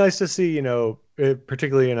 it's nice to see,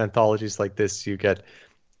 particularly in anthologies like this, you get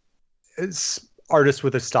artists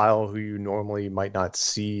with a style who you normally might not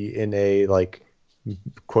see in a, like,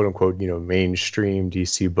 quote unquote, mainstream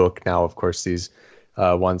DC book. Now, of course, these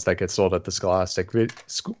ones that get sold at the Scholastic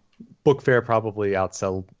Book Fair probably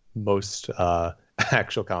outsell most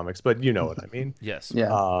actual comics, but you know what I mean. Yes.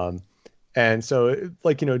 Yeah. And so,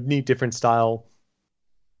 like, neat different style.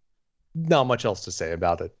 Not much else to say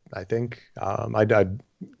about it, I think.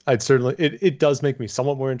 I'd certainly, it does make me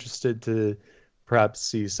somewhat more interested to perhaps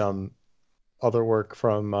see some other work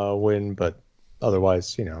from Win, but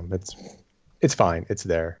otherwise, it's fine. It's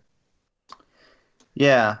there.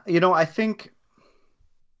 Yeah. I think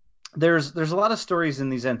there's a lot of stories in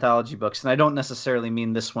these anthology books, and I don't necessarily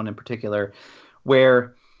mean this one in particular,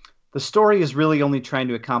 where the story is really only trying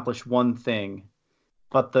to accomplish one thing,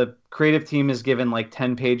 but the creative team is given like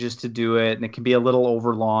 10 pages to do it, and it can be a little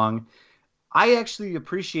over long. I actually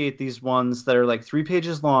appreciate these ones that are like 3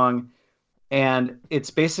 pages long, and it's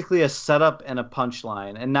basically a setup and a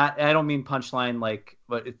punchline. And I don't mean punchline like,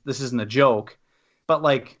 but this isn't a joke, but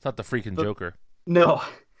like, it's not the freaking Joker. No,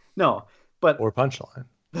 but or punchline.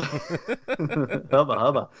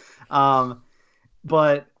 hubba.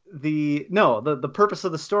 But the purpose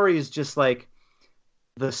of the story is just like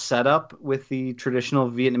the setup with the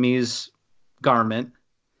traditional Vietnamese garment,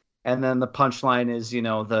 and then the punchline is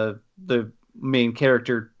the main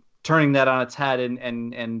character turning that on its head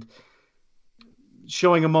and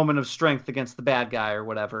showing a moment of strength against the bad guy or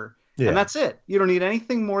whatever. Yeah. And that's it. You don't need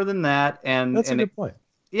anything more than that. And that's a good point.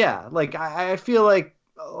 Yeah, like I feel like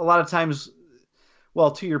a lot of times,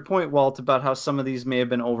 well, to your point, Walt, about how some of these may have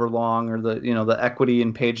been overlong, or the equity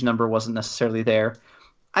in page number wasn't necessarily there.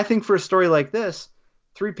 I think for a story like this,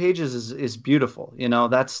 3 pages is beautiful.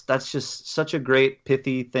 That's just such a great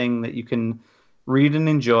pithy thing that you can read and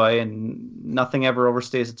enjoy, and nothing ever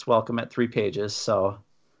overstays its welcome at 3 pages. So,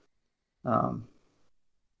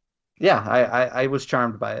 yeah, I was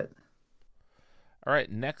charmed by it. All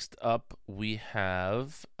right, next up we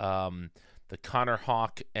have the Connor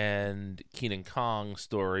Hawk and Keenan Kong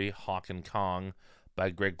story, Hawk and Kong, by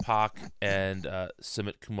Greg Pak and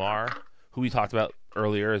Sumit Kumar, who we talked about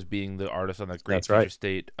earlier as being the artist on that great Future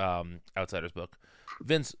State Outsiders book.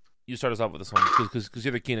 Vince, you start us off with this one because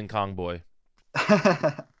you're the Keenan Kong boy.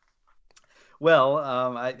 Well,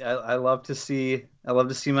 I love to see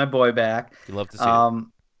my boy back. You love to see it.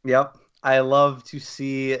 Yep. I love to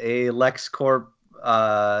see a LexCorp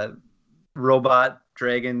robot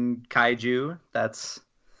dragon kaiju. That's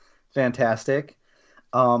fantastic.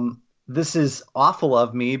 This is awful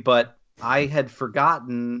of me, but I had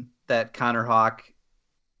forgotten that Connor Hawk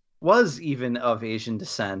was even of Asian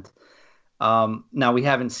descent. Now we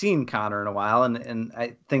haven't seen Connor in a while, and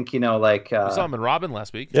I think, like we saw him in Robin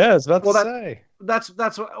last week. Yeah, I was about to say. That's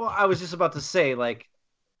what I was just about to say. Like,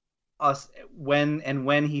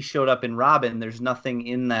 when he showed up in Robin, there's nothing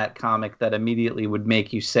in that comic that immediately would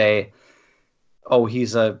make you say, "Oh,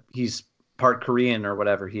 he's part Korean or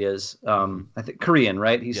whatever he is." I think Korean,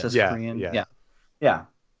 right? He says Korean. Yeah.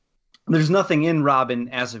 There's nothing in Robin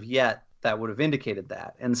as of yet that would have indicated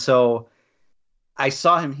that, and so I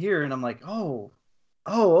saw him here, and I'm like, oh,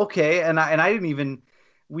 okay. And I didn't even.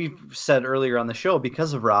 We've said earlier on the show,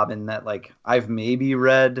 because of Robin, that like I've maybe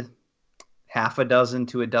read half a dozen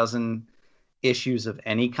to a dozen issues of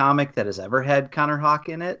any comic that has ever had Connor Hawk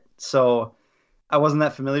in it. So I wasn't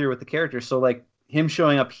that familiar with the character. So like him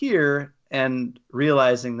showing up here and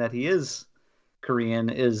realizing that he is Korean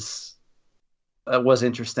was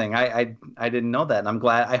interesting. I didn't know that, and I'm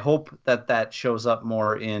glad. I hope that shows up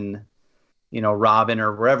more in, Robin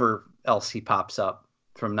or wherever else he pops up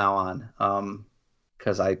from now on.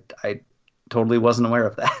 Because I totally wasn't aware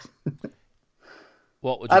of that.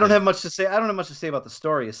 Well, I don't have much to say. I don't have much to say about the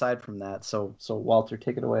story aside from that. So Walter,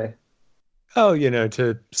 take it away. Oh,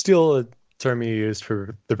 to steal a term you used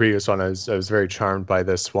for the previous one, I was very charmed by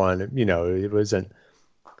this one. It wasn't.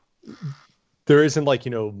 There isn't like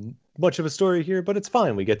much of a story here, but it's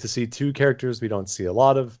fine. We get to see two characters we don't see a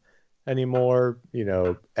lot of anymore.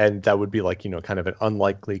 And that would be like kind of an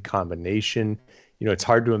unlikely combination. It's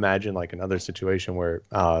hard to imagine like another situation where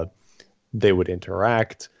they would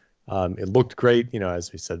interact. It looked great,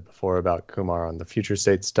 as we said before about Kumar on the Future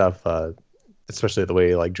State stuff, especially the way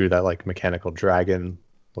he like drew that like mechanical dragon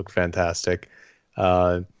looked fantastic.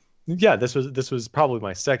 This was probably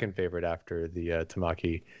my second favorite after the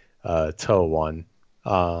Tamaki Toe one.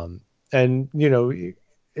 And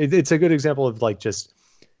it's a good example of like just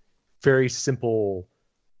very simple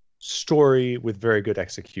story with very good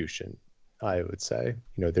execution, I would say.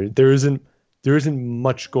 There isn't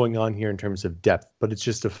much going on here in terms of depth, but it's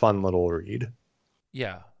just a fun little read.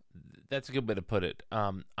 Yeah, that's a good way to put it.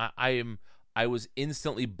 I was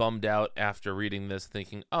instantly bummed out after reading this,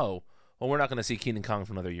 thinking, "Oh, well, we're not going to see Keenan Kong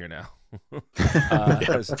for another year now."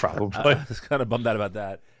 Probably. I was kind of bummed out about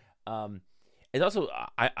that. And also,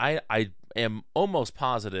 I am almost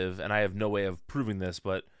positive, and I have no way of proving this,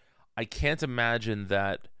 but I can't imagine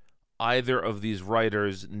that either of these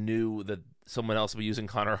writers knew that someone else would be using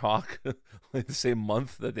Connor Hawk like the same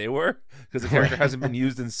month that they were, because the character hasn't been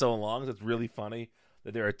used in so long. So it's really funny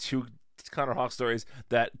that there are two Connor Hawk stories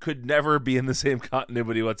that could never be in the same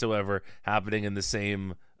continuity whatsoever, happening in the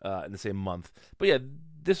same month. But yeah,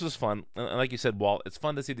 this was fun, and like you said, Walt, it's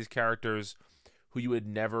fun to see these characters who you would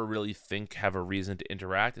never really think have a reason to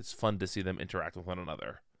interact. It's fun to see them interact with one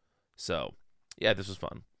another. So yeah, this was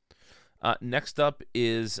fun. Next up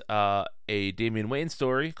is a Damian Wayne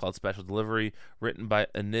story called Special Delivery, written by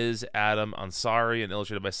Aniz Adam Ansari and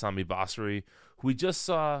illustrated by Sami Basri, who we just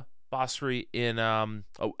saw Basri in. I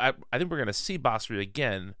think we're going to see Basri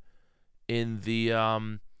again in the. I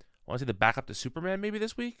want to say the backup to Superman maybe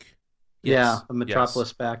this week. Yes. Yeah, the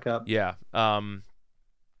Metropolis backup. Yeah.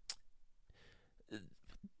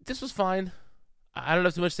 This was fine. I don't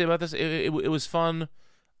have too much to say about this. It was fun.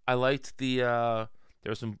 I liked the. There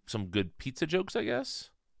were some good pizza jokes, I guess.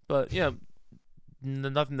 But, yeah,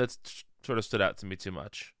 nothing that's sort of stood out to me too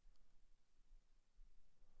much.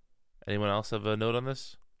 Anyone else have a note on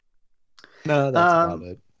this? No, that's about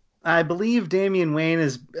it. I believe Damian Wayne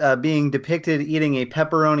is being depicted eating a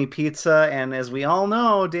pepperoni pizza, and as we all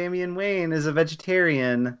know, Damian Wayne is a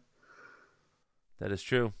vegetarian. That is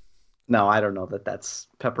true. No, I don't know that that's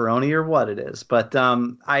pepperoni or what it is, but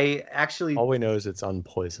I actually... All we know is it's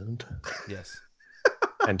unpoisoned. Yes.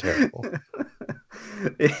 And terrible.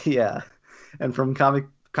 Yeah, and from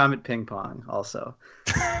Comet Ping Pong also.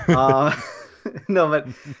 No, but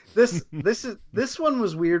this one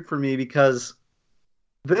was weird for me because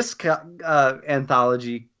this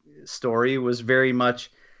anthology story was very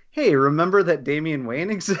much, hey, remember that Damian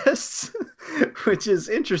Wayne exists? Which is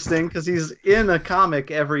interesting because he's in a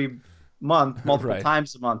comic every month, multiple Right.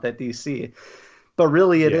 times a month at DC. But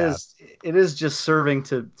really, it Yeah. is just serving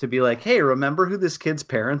to be like, hey, remember who this kid's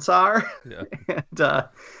parents are? Yeah.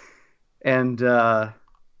 and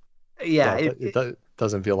yeah, It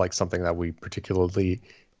doesn't feel like something that we particularly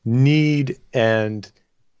need, and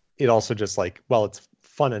it also just like, well, it's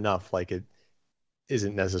fun enough, like it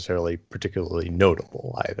isn't necessarily particularly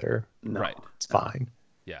notable either. no, Right. It's fine.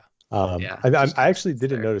 Yeah. Yeah, I actually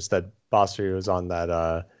didn't notice that Bossery was on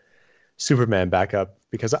that Superman backup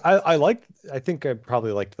because I think I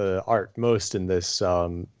probably liked the art most in this,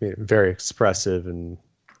 very expressive and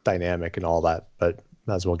dynamic and all that, but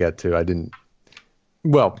as we'll get to, I didn't.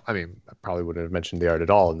 Well, I mean, I probably wouldn't have mentioned the art at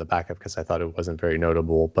all in the backup because I thought it wasn't very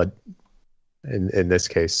notable. But in this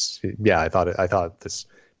case, yeah, I thought this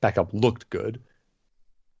backup looked good.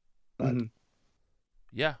 But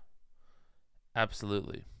Yeah.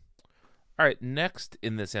 Absolutely. All right, next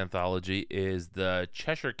in this anthology is the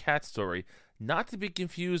Cheshire Cat story, not to be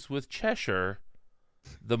confused with Cheshire,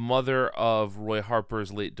 the mother of Roy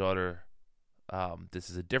Harper's late daughter. This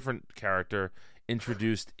is a different character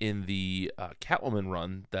introduced in the Catwoman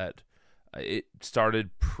run that it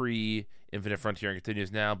started pre-Infinite Frontier and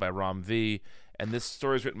continues now by Ram V. And this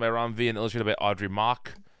story is written by Ram V and illustrated by Audrey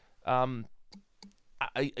Mock.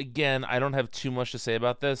 Again, I don't have too much to say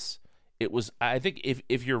about this. I think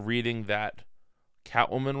if you're reading that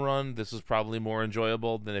Catwoman run, this was probably more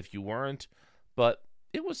enjoyable than if you weren't. But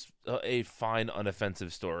it was a fine,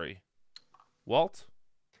 unoffensive story. Walt?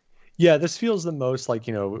 yeah, this feels the most like,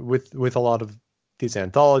 with a lot of these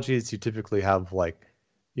anthologies, you typically have like,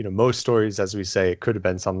 most stories, as we say, it could have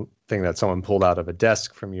been something that someone pulled out of a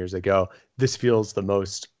desk from years ago. This feels the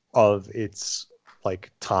most of its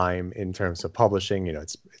like time in terms of publishing.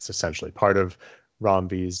 It's essentially part of Ram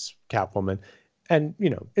V's Catwoman, and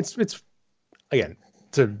it's again,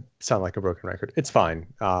 to sound like a broken record, it's fine.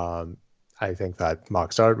 I think that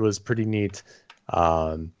Mock's art was pretty neat,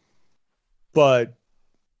 but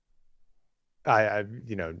I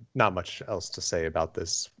not much else to say about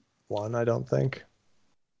this one, I don't think.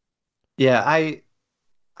 yeah,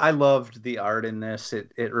 I loved the art in this.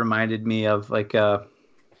 It reminded me of like a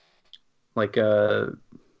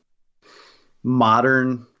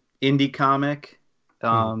modern indie comic,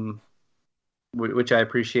 which I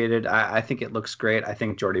appreciated. I think it looks great. I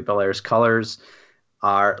think Jordi Belaire's colors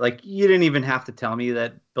are like, you didn't even have to tell me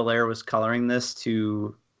that Belaire was coloring this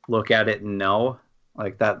to look at it and know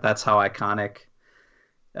like that's how iconic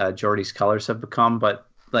Jordi's colors have become. But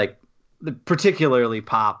like particularly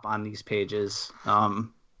pop on these pages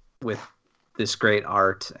with this great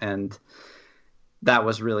art, and that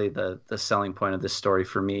was really the selling point of this story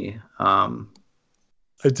for me. I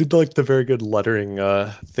did like the very good lettering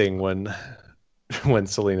thing when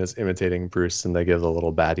Selena's imitating Bruce and they give the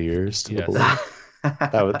little bat ears to the balloon.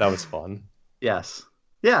 That was fun. Yes.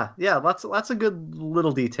 Yeah. Lots of good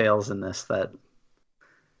little details in this that,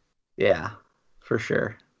 yeah, for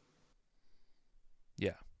sure.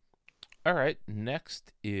 Yeah. All right.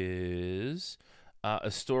 Next is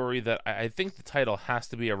a story that I think the title has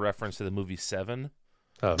to be a reference to the movie Seven.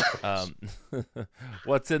 Oh,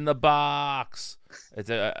 What's in the box?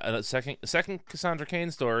 It's a second Cassandra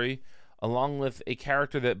Cain story, along with a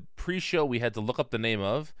character that pre-show we had to look up the name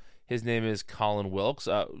of. His name is Colin Wilkes.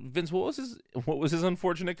 Vince, what was his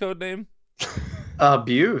unfortunate code name?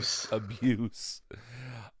 Abuse.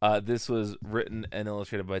 This was written and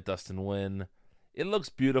illustrated by Dustin Wynn. It looks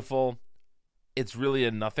beautiful. It's really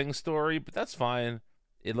a nothing story, but that's fine.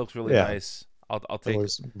 It looks really nice. I'll take. It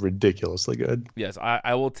was ridiculously good. Yes,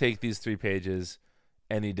 I will take these 3 pages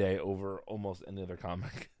any day over almost any other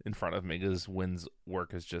comic in front of me because Wynn's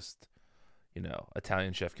work is just,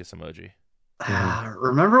 Italian chef kiss emoji.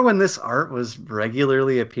 Remember when this art was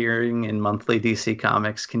regularly appearing in monthly DC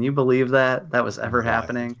Comics? Can you believe that was ever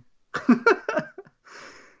happening?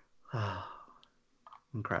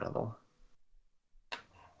 Incredible.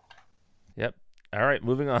 Yep. All right,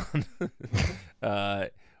 moving on.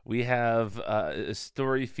 We have a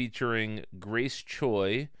story featuring Grace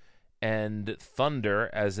Choi and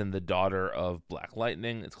Thunder, as in the daughter of Black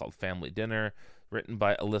Lightning. It's called Family Dinner, written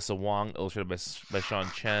by Alyssa Wong, illustrated by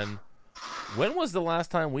Sean Chen. When was the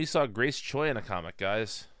last time we saw Grace Choi in a comic,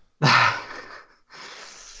 guys?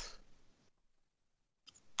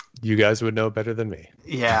 You guys would know better than me.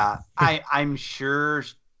 Yeah, I'm sure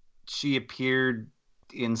she appeared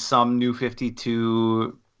in some New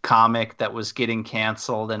 52 comic that was getting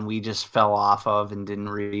canceled and we just fell off of and didn't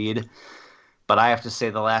read. But I have to say,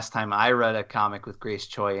 the last time I read a comic with Grace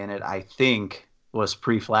Choi in it, I think was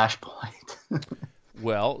pre-Flashpoint.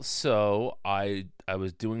 Well, so I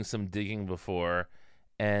was doing some digging before,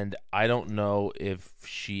 and I don't know if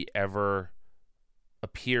she ever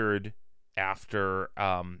appeared after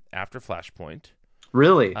Flashpoint.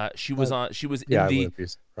 Really? She was in I the wouldn't be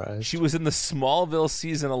surprised. she was in the Smallville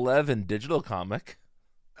season 11 digital comic.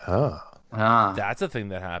 Oh. That's a thing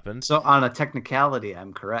that happened. So on a technicality,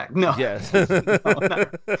 I'm correct. No. Yes.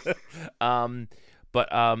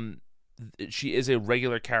 But she is a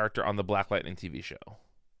regular character on the Black Lightning TV show.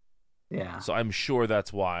 Yeah. So I'm sure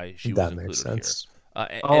that's why she was included makes sense.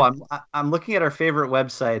 here. I'm looking at our favorite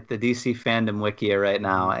website, the DC Fandom Wiki, right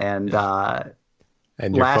now, and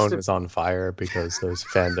And your phone is on fire because those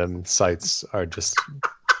fandom sites are just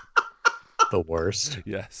the worst.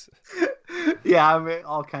 Yes. Yeah, I mean,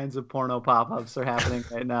 all kinds of porno pop-ups are happening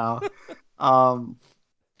right now. You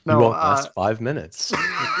won't last 5 minutes.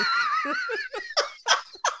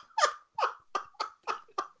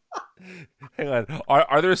 Hang on.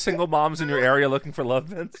 Are there single moms in your area looking for love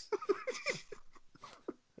vince?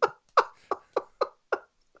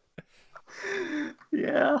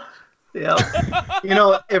 Yeah. Yeah.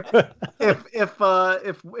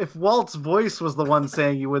 If Walt's voice was the one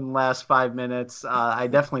saying you wouldn't last 5 minutes, I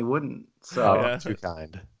definitely wouldn't. So Yeah. Too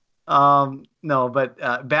kind. no, but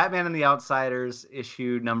Batman and the Outsiders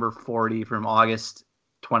issue number 40 from August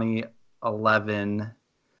 2011.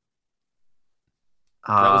 That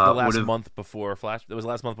was the last month before Flash. That was the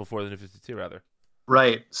last month before the New 52, rather.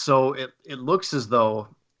 Right. So it looks as though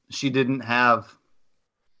she didn't have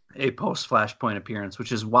a post-Flashpoint appearance,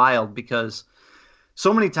 which is wild because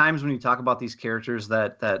so many times when you talk about these characters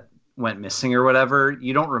that went missing or whatever,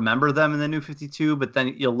 you don't remember them in the New 52, but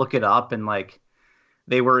then you'll look it up and like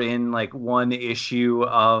they were in like one issue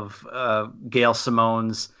of Gail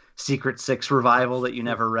Simone's Secret Six revival that you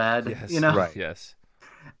never read. Yes. You know? Right. Yes.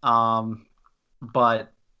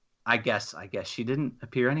 But I guess she didn't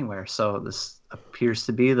appear anywhere. So this appears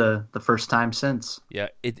to be the first time since. Yeah.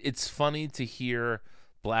 It's funny to hear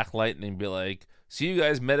Black Lightning be like, so you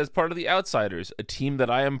guys met as part of the Outsiders, a team that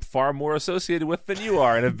I am far more associated with than you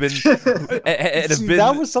are, and have been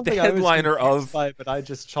that was something the I was headliner of. by, but I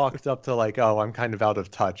just chalked up to like, oh, I'm kind of out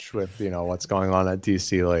of touch with what's going on at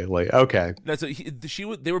DC lately. Okay, No, so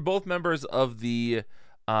they were both members of the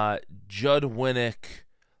Judd Winnick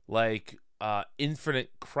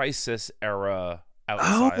Infinite Crisis era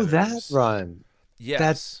Outsiders. oh, that run.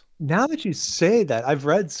 Yes. Now that you say that, I've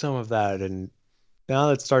read some of that, and now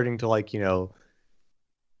it's starting to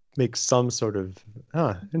make some sort of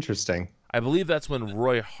interesting. I believe that's when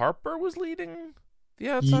Roy Harper was leading the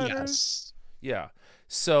Outsiders. Yes. Yeah.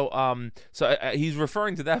 So he's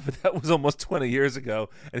referring to that, but that was almost 20 years ago,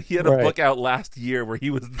 and he had a book out last year where he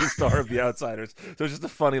was the star of the Outsiders. So it's just a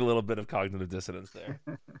funny little bit of cognitive dissonance there.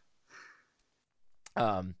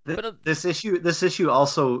 This issue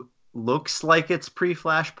also looks like it's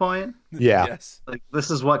pre-Flashpoint. Yeah. Yes. Like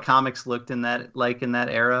this is what comics looked in that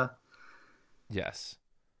era. Yes.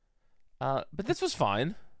 But this was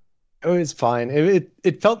fine. It was fine.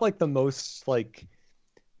 It felt like the most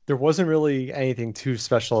there wasn't really anything too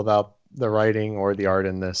special about the writing or the art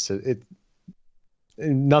in this.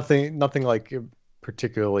 Nothing like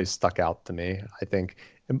particularly stuck out to me, I think.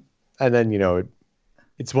 And then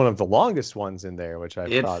it's one of the longest ones in there, which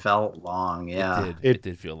I thought felt long. Yeah, it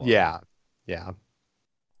did feel long. Yeah.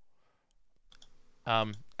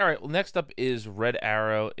 All right. Well, next up is Red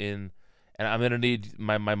Arrow and I'm gonna need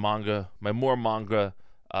my more manga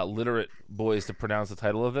literate boys to pronounce the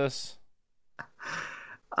title of this.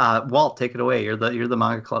 Walt, take it away. You're the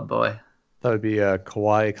manga club boy. That would be a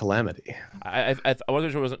Kawaii Calamity. I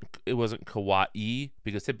wasn't sure it wasn't kawaii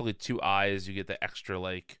because typically 2 I's you get the extra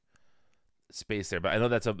space there, but I know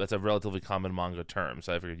that's a relatively common manga term,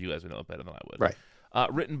 so I figured you guys would know it better than I would. Right.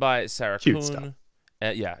 Written by Sarah Cute stuff. Kuhn.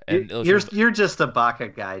 Yeah, and you're just a Baka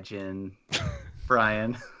gaijin,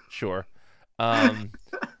 Brian. Sure. Written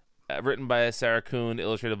by Sarah Kuhn,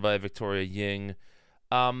 illustrated by Victoria Ying.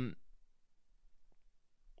 I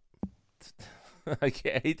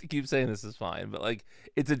hate to keep saying this is fine, but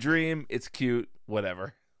it's a dream. It's cute.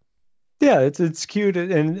 Whatever. Yeah, it's cute,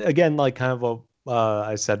 and again, kind of what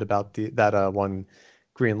I said about that one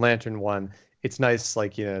Green Lantern one. It's nice,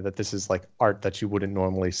 that this is art that you wouldn't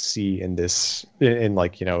normally see in this in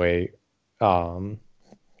a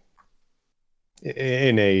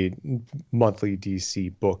monthly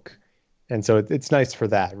DC book, and so it's nice for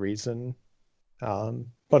that reason.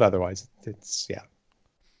 But otherwise, it's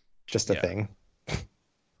just a thing.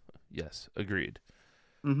 Yes, agreed.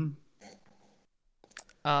 Mm-hmm.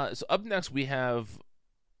 So up next we have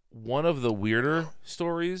one of the weirder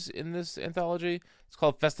stories in this anthology. It's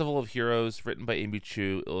called Festival of Heroes, written by Amy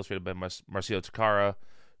Chu, illustrated by Marcio Takara,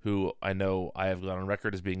 who I know I have gone on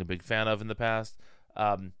record as being a big fan of in the past.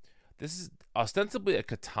 This is ostensibly a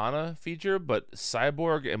Katana feature, but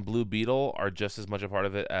Cyborg and Blue Beetle are just as much a part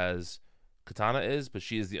of it as Katana is, but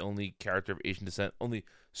she is the only character of Asian descent, only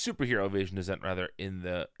superhero of Asian descent rather, in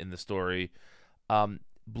the story.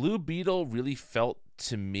 Blue Beetle really felt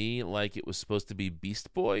to me like it was supposed to be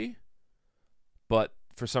Beast Boy, but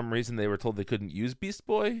for some reason they were told they couldn't use Beast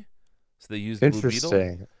Boy, so they used Blue Beetle.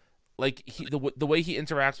 Interesting. Like the way he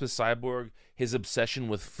interacts with Cyborg, his obsession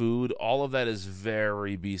with food, all of that is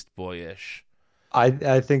very Beast Boy-ish.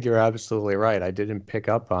 I think you're absolutely right. I didn't pick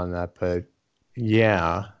up on that, but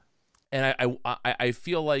yeah. And I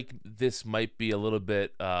feel like this might be a little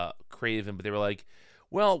bit craven, but they were like,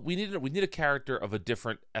 well, we need a character of a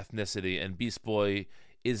different ethnicity, and Beast Boy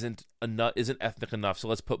isn't ethnic enough, so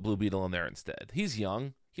let's put Blue Beetle in there instead. He's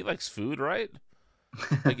young, he likes food, right?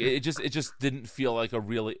 Like it just didn't feel like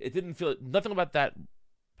nothing about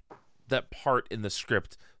that part in the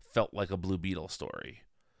script felt like a Blue Beetle story.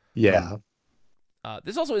 Yeah.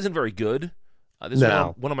 This also isn't very good. This is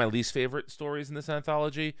one of my least favorite stories in this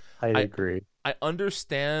anthology. I agree. I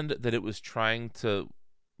understand that it was trying to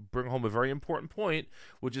bring home a very important point,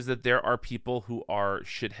 which is that there are people who are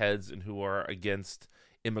shitheads and who are against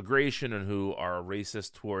immigration and who are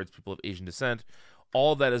racist towards people of Asian descent.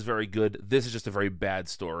 All of that is very good. This is just a very bad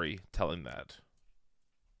story telling that.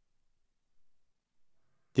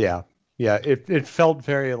 Yeah. Yeah. It felt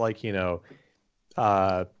very like,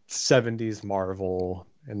 70s Marvel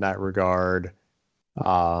in that regard.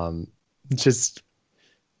 Just,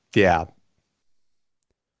 yeah.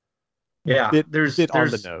 Yeah. There's on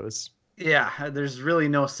the nose. Yeah. There's really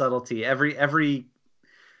no subtlety. Every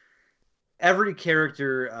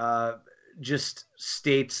character just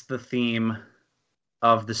states the theme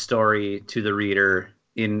of the story to the reader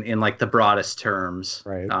in like the broadest terms.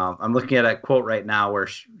 Right. I'm looking at a quote right now where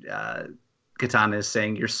Katana is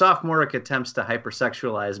saying, "Your sophomoric attempts to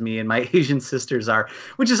hypersexualize me and my Asian sisters are,"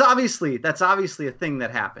 which is obviously a thing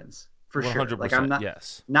that happens for 100%, sure. Like I'm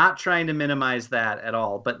not trying to minimize that at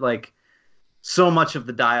all, but like so much of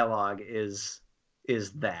the dialogue is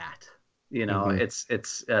that,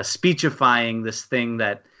 it's speechifying this thing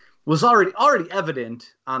that was already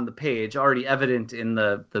evident on the page, already evident in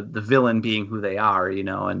the villain being who they are,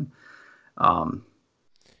 and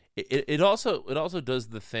it also does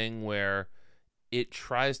the thing where it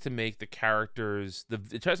tries to make the characters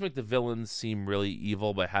it tries to make the villains seem really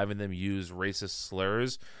evil by having them use racist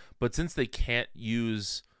slurs, but since they can't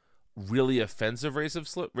use really offensive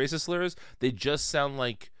racist slurs, they just sound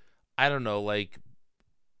like, I don't know, like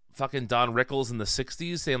fucking Don Rickles in the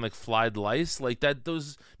 60s saying like flied lice, like that.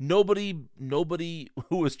 Those nobody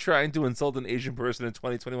who was trying to insult an Asian person in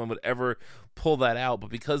 2021 would ever pull that out, but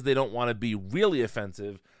because they don't want to be really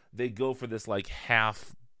offensive, they go for this like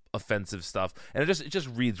half offensive stuff, and it just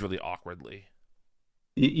reads really awkwardly.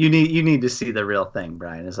 You need to see the real thing,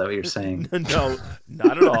 Brian. Is that what you're saying? No,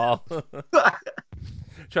 not at all.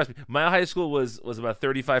 Trust me, my high school was about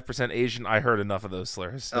 35% Asian. I heard enough of those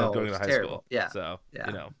slurs going to high school. Yeah. So,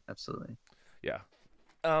 yeah, absolutely. Yeah.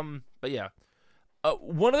 But yeah.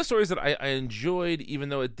 One of the stories that I enjoyed, even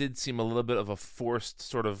though it did seem a little bit of a forced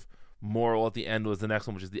sort of moral at the end, was the next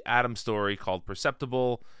one, which is the Adam story called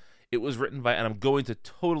Perceptible. It was written by, and I'm going to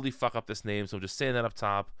totally fuck up this name, so I'm just saying that up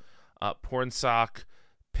top, Pornsak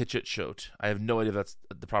Pichetshote. I have no idea if that's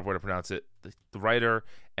the proper way to pronounce it. The writer,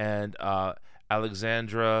 and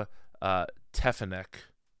Alexandra Tefanek.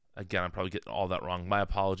 Again, I'm probably getting all that wrong. My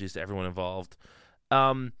apologies to everyone involved.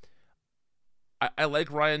 I like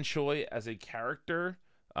Ryan Choi as a character.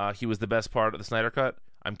 He was the best part of the Snyder Cut.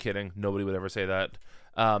 I'm kidding. Nobody would ever say that.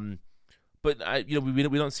 But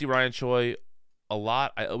we don't see Ryan Choi a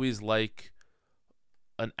lot. I always like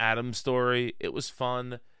an Adam story. It was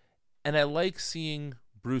fun, and I like seeing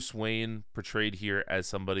Bruce Wayne portrayed here as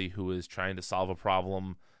somebody who is trying to solve a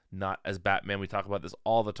problem, not as Batman. We talk about this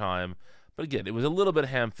all the time, but again, it was a little bit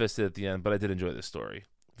ham-fisted at the end, but I did enjoy this story.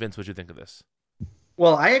 Vince, what do you think of this?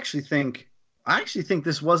 Well, I actually think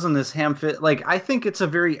this wasn't as ham-fit. Like, I think it's a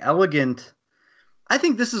very elegant. I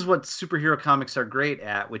think this is what superhero comics are great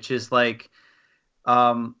at, which is like,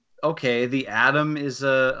 okay, the Atom is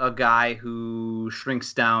a guy who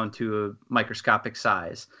shrinks down to a microscopic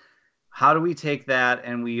size. How do we take that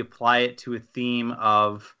and we apply it to a theme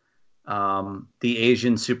of the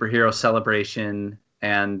Asian superhero celebration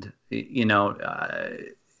and, if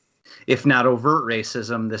not overt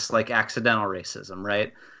racism, this like accidental racism,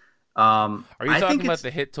 right? Are you I talking think about it's,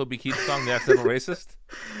 the hit Toby Keith song, "The Accidental Racist"?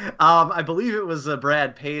 I believe it was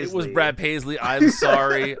Brad Paisley. It was Brad Paisley. I'm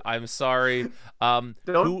sorry. I'm sorry.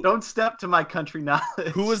 Don't step to my country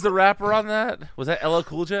knowledge. Who was the rapper on that? Was that LL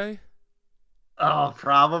Cool J? Oh,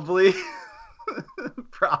 probably.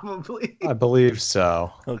 Probably. I believe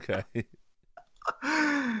so. Okay.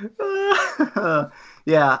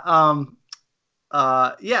 Yeah.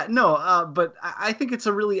 Yeah. No. But I think it's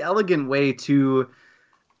a really elegant way to,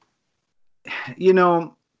 you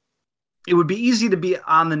know, it would be easy to be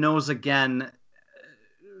on the nose again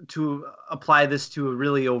to apply this to a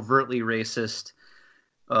really overtly racist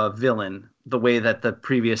villain, the way that the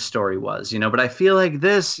previous story was, But I feel like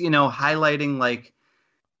this, highlighting like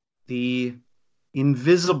the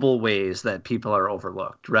invisible ways that people are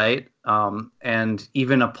overlooked, right? And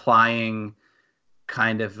even applying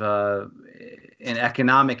kind of an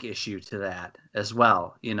economic issue to that as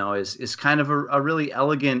well, is kind of a really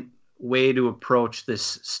elegant way to approach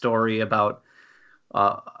this story about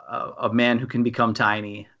a man who can become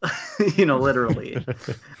tiny, literally.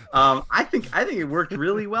 I think it worked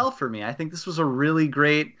really well for me. I think this was a really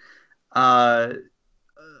great,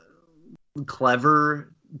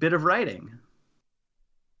 clever bit of writing.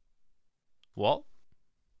 Walt?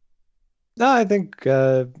 No, I think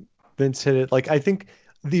Vince hit it. Like, I think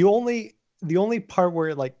the only part where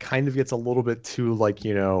it like kind of gets a little bit too like,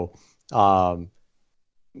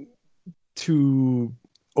 too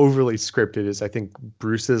overly scripted is I think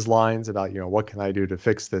Bruce's lines about, what can I do to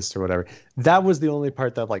fix this or whatever. That was the only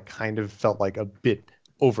part that like kind of felt like a bit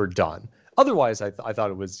overdone. Otherwise, I thought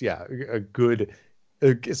it was, a good,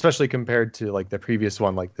 especially compared to like the previous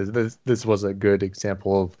one. Like this was a good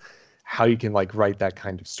example of how you can like write that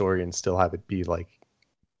kind of story and still have it be like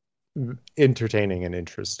entertaining and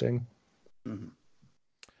interesting. Mm-hmm.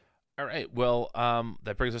 All right. Well,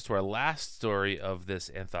 that brings us to our last story of this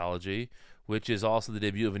anthology, which is also the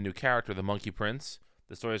debut of a new character, the Monkey Prince.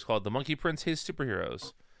 The story is called The Monkey Prince, His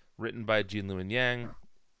Superheroes, written by Jean Lewin Yang,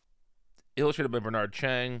 illustrated by Bernard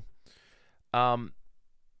Chang. I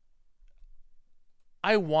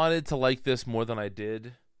wanted to like this more than I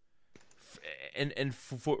did. And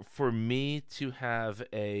for me to have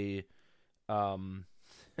an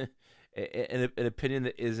opinion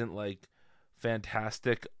that isn't like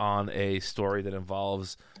fantastic on a story that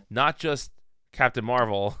involves not just Captain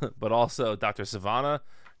Marvel but also Dr. Sivana,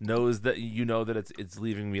 knows that that it's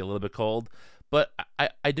leaving me a little bit cold. But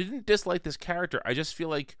I didn't dislike this character. I just feel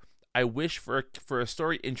like I wish for a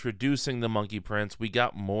story introducing the Monkey Prince, we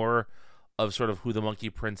got more of sort of who the Monkey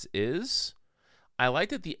Prince is. I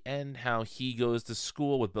liked at the end how he goes to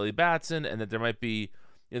school with Billy Batson, and that there might be,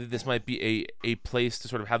 this might be a place to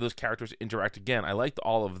sort of have those characters interact again. I liked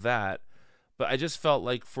all of that, but I just felt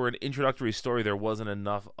like for an introductory story, there wasn't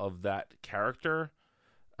enough of that character.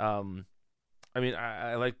 I mean,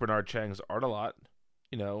 I like Bernard Chang's art a lot.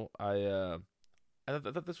 I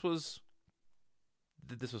thought this was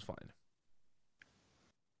fine.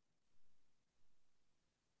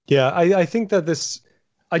 Yeah, I think that this,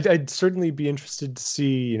 I'd certainly be interested to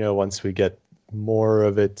see, once we get more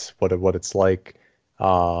of it, what it's like.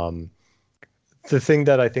 The thing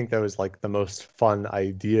that I think that was like the most fun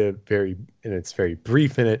idea, and it's very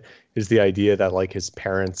brief in it, is the idea that like his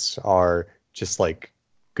parents are just like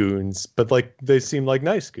goons, but like they seem like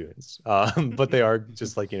nice goons. But they are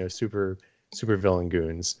just like, super villain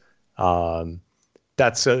goons.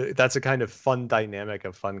 That's a kind of fun dynamic,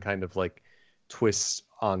 a fun kind of like twist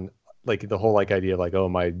on like the whole like idea of like, oh,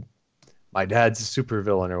 my dad's a super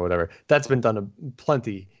villain or whatever. That's been done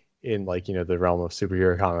plenty in like, the realm of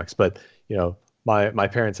superhero comics, but my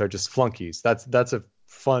parents are just flunkies. That's a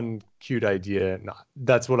fun, cute idea. And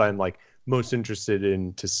that's what I'm like most interested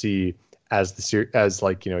in to see as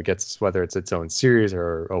it gets, whether it's its own series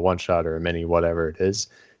or a one shot or a mini, whatever it is,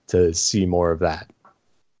 to see more of that.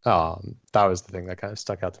 That was the thing that kind of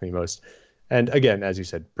stuck out to me most. And again, as you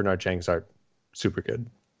said, Bernard Chang's art, super good.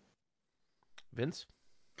 Vince?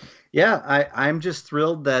 Yeah, I'm just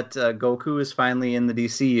thrilled that Goku is finally in the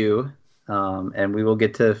DCU, and we will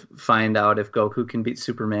get to find out if Goku can beat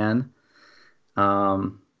Superman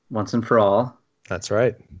once and for all. That's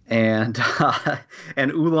right. And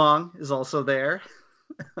Oolong is also there.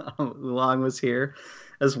 Oolong was here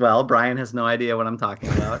as well. Brian has no idea what I'm talking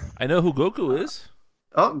about. I know who Goku is.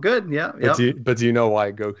 Oh, good. Yeah. But do you know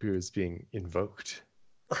why Goku is being invoked?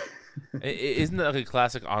 Isn't that like a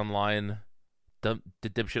classic online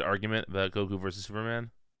dipshit argument about Goku versus Superman?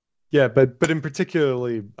 Yeah, but in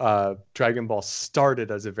particularly, Dragon Ball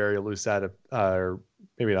started as a very loose or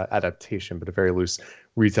maybe not adaptation, but a very loose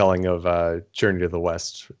retelling of Journey to the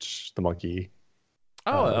West, which the monkey.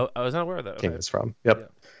 I was not aware of that. Came from. Yep. Yeah.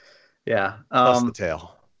 Yeah. That's the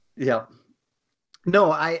tale. Yeah.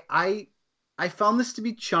 No, I found this to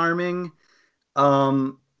be charming.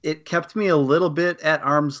 It kept me a little bit at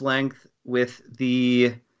arm's length with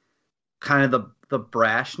the kind of the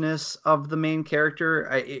brashness of the main character.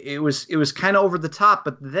 It was kind of over the top,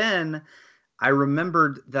 but then I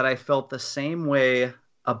remembered that I felt the same way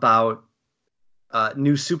about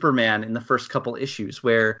New Superman in the first couple issues,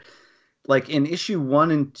 where like in issue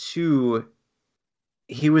 1 and 2,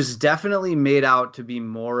 he was definitely made out to be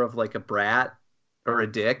more of like a brat or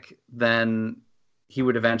a dick than he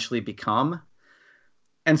would eventually become.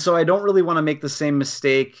 And so I don't really want to make the same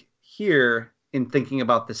mistake here in thinking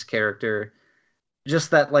about this character.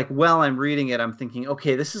 Just that, like, while I'm reading it, I'm thinking,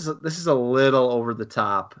 okay, this is a little over the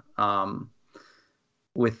top,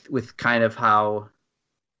 with kind of how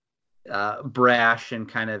brash and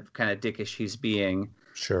kind of dickish he's being.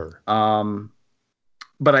 Sure.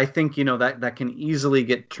 But I think that can easily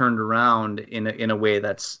get turned around in a way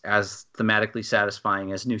that's as thematically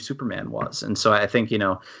satisfying as New Superman was. And so I think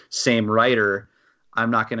same writer,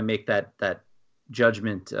 I'm not going to make that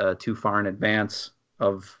judgment too far in advance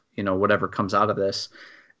of whatever comes out of this.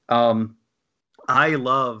 I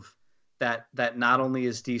love that not only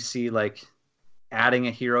is DC like adding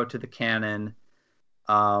a hero to the canon,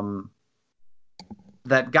 that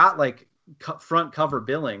got like front cover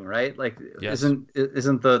billing, right? Like, yes.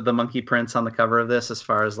 isn't the Monkey Prince on the cover of this as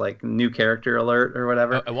far as like new character alert or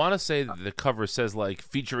whatever? I want to say that the cover says like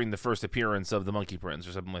featuring the first appearance of the Monkey Prince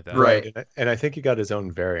or something like that. Right. And I think he got his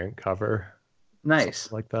own variant cover.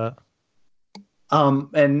 Nice. Like that.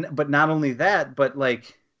 But not only that, but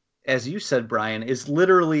like, as you said, Brian, is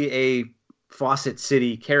literally a Fawcett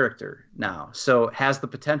City character now. So has the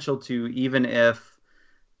potential to, even if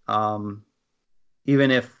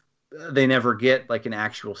they never get like an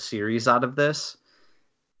actual series out of this,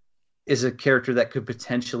 is a character that could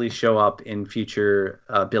potentially show up in future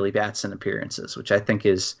Billy Batson appearances, which I think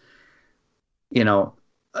is,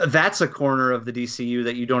 that's a corner of the DCU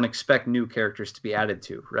that you don't expect new characters to be added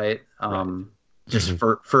to, right? Right. Just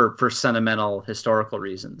for sentimental historical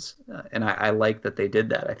reasons. And I like that they did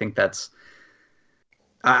that. I think that's,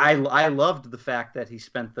 I loved the fact that he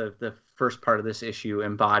spent the first part of this issue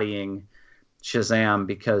embodying Shazam,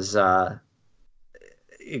 because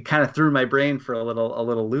it kind of threw my brain for a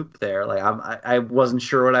little loop there. Like I wasn't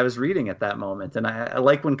sure what I was reading at that moment. And I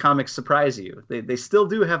like when comics surprise you. They still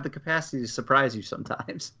do have the capacity to surprise you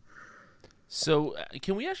sometimes. So,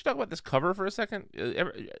 can we actually talk about this cover for a second?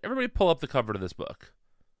 Everybody pull up the cover to this book.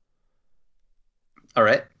 All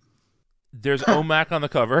right. There's OMAC on the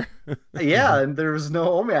cover. Yeah, and there was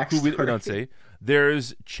no OMAC. Who we don't see.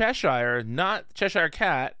 There's Cheshire, not Cheshire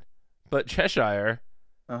Cat, but Cheshire,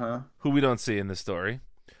 who we don't see in this story.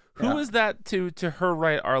 Yeah. Who is that to her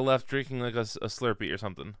right, our left, drinking like a Slurpee or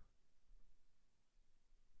something?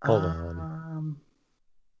 Hold on.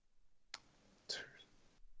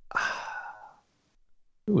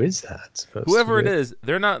 Who is that supposed Whoever to be? it is,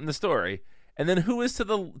 they're not in the story. And then who is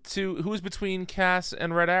who is between Cass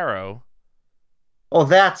and Red Arrow? Oh,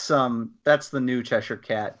 that's the new Cheshire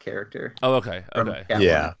Cat character. Oh, okay.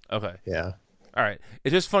 Yeah. Okay. Yeah. All right.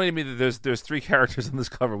 It's just funny to me that there's 3 characters on this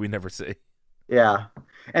cover we never see. Yeah,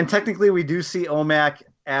 and technically we do see OMAC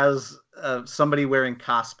as somebody wearing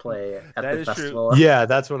cosplay at That the is festival. true. Yeah,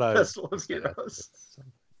 that's what I was. Festival of Heroes.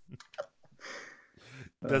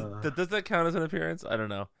 Does that count as an appearance? I don't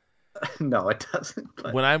know. No, it doesn't.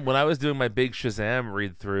 But... When I was doing my big Shazam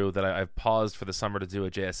read through that I've paused for the summer to do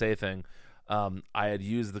a JSA thing, I had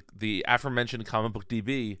used the aforementioned Comic Book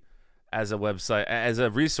DB as a website, as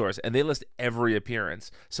a resource, and they list every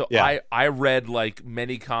appearance. So Yeah. I read like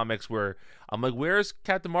many comics where I'm like, where's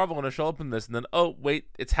Captain Marvel going to show up in this? And then, oh wait,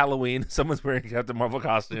 it's Halloween. Someone's wearing a Captain Marvel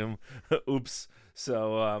costume. Oops.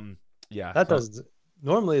 So yeah, That does.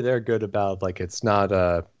 Normally they're good about like it's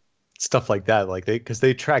not stuff like that, like because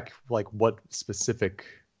they track like what specific,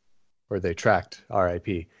 or they tracked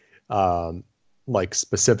RIP, like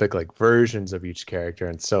specific like versions of each character.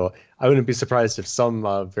 And so I wouldn't be surprised if some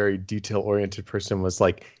very detail oriented person was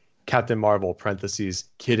like Captain Marvel parentheses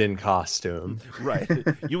kid in costume. Right.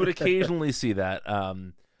 You would occasionally see that.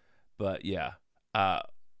 But yeah.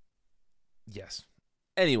 Yes.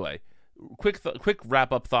 Anyway, quick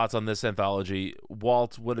wrap up thoughts on this anthology.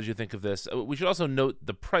 Walt, what did you think of this? We should also note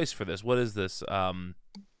the price for this. What is this? I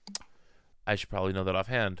should probably know that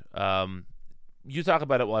offhand. You talk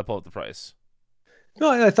about it while I pull up the price. No,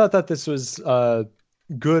 I thought that this was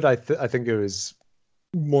good. I think it was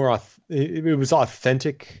more it was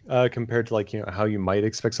authentic compared to like how you might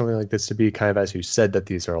expect something like this to be. Kind of as you said, that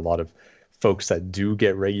these are a lot of folks that do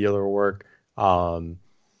get regular work.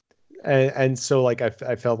 and so like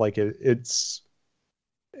I felt like it's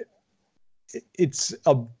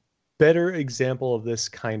a better example of this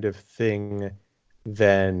kind of thing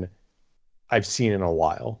than I've seen in a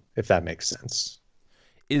while, if that makes sense.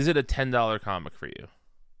 Is it a $10 comic for you?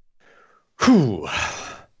 Whew.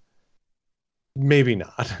 Maybe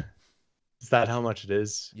not. Is that how much it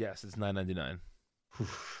is? Yes, it's $9.99.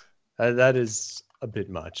 That is a bit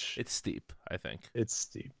much. It's steep, I think. It's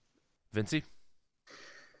steep. Vincey?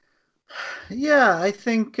 Yeah, I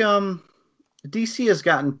think DC has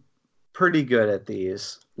gotten pretty good at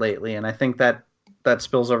these lately, and I think that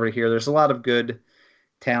spills over here. There's a lot of good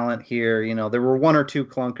talent here. You know, there were one or two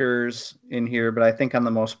clunkers in here, but I think on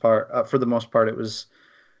the most part, for the most part, it was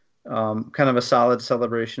kind of a solid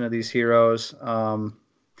celebration of these heroes.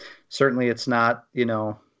 Certainly, it's not, you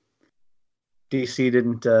know, DC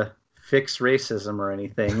didn't fix racism or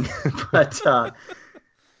anything, but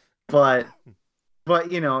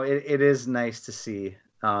you know, it is nice to see.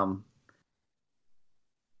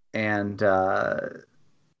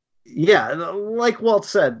 Yeah, like Walt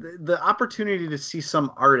said, the opportunity to see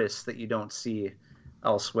some artists that you don't see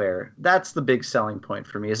elsewhere, that's the big selling point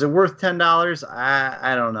for me. Is it worth $10?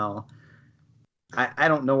 I don't know. I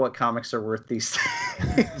don't know what comics are worth these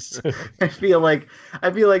days. I feel like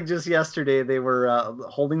just yesterday they were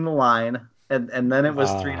holding the line, and then it was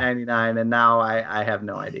 $3.99, and now I have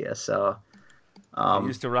no idea. So I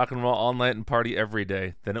used to rock and roll all night and party every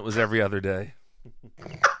day. Then it was every other day.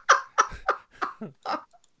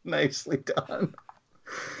 Nicely done.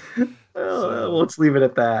 Let's leave it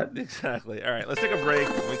at that. Exactly. All right, let's take a break.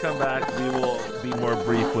 When we come back, we will be more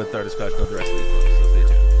brief with our discussion of the rest of these books. So stay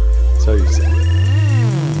tuned. So you say.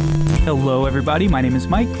 Hello, everybody. My name is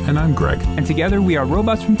Mike. And I'm Greg. And together we are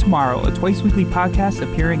Robots from Tomorrow, a twice-weekly podcast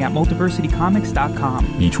appearing at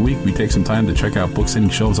multiversitycomics.com. Each week, we take some time to check out books hitting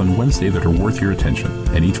shelves on Wednesday that are worth your attention.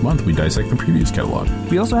 And each month, we dissect the previous catalog.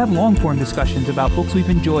 We also have long-form discussions about books we've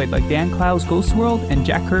enjoyed, like Dan Clow's Ghost World and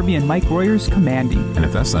Jack Kirby and Mike Royer's Commanding. And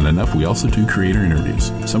if that's not enough, we also do creator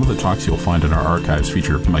interviews. Some of the talks you'll find in our archives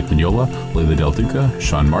feature Mike Mignola, Leila Del Duca,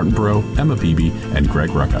 Sean Martinborough, Emma Beebe, and Greg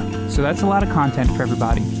Rucka. So that's a lot of content for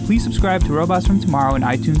everybody. Please subscribe to Robots from Tomorrow in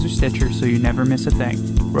iTunes or Stitcher so you never miss a thing.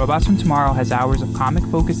 Robots from Tomorrow has hours of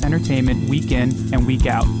comic-focused entertainment week in and week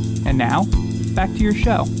out. And now, back to your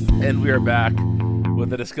show. And we are back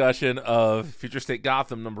with a discussion of Future State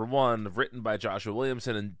Gotham #1, written by Joshua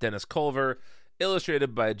Williamson and Dennis Culver,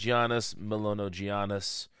 illustrated by Giannis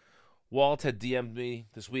Milono-Giannis. Walt had DM'd me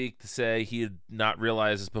this week to say he had not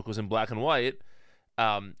realized this book was in black and white,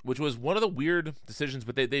 which was one of the weird decisions,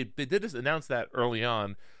 but they did announce that early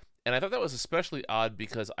on. And I thought that was especially odd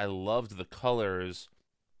because I loved the colors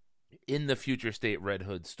in the Future State Red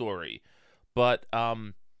Hood story. But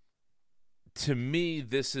to me,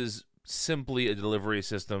 this is simply a delivery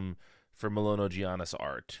system for Milono-Giannis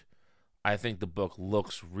art. I think the book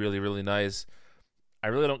looks really, really nice. I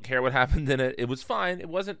really don't care what happened in it. It was fine. It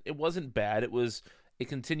wasn't bad. It was a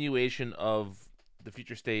continuation of the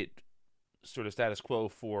Future State sort of status quo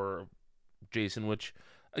for Jason, which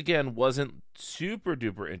again wasn't super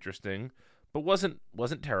duper interesting, but wasn't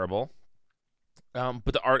terrible.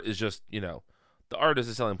 But the art is just, you know, the art is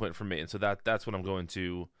a selling point for me, and so that's what I'm going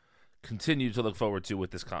to continue to look forward to with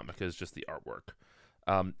this comic, is just the artwork.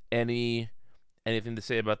 Anything to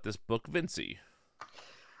say about this book, Vincey?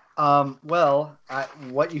 Well,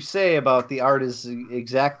 what you say about the art is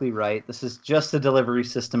exactly right. This is just a delivery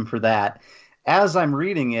system for that. As I'm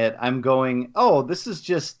reading it, I'm going, oh, this is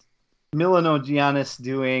just Milono-Giannis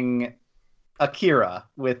doing Akira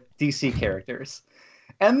with DC characters.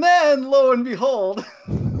 And then, lo and behold,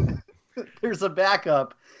 there's a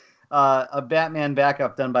backup, a Batman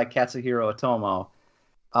backup done by Katsuhiro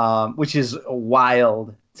Otomo, which is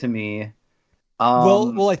wild to me.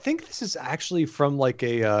 Well, I think this is actually from like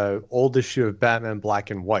a old issue of Batman Black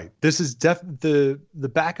and White. This is the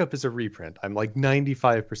backup is a reprint. I'm like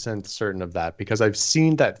 95% certain of that because I've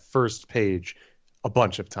seen that first page a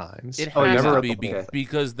bunch of times. It has to be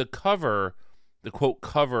because the cover, the quote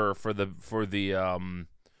cover for the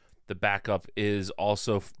backup is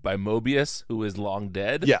also by Mobius, who is long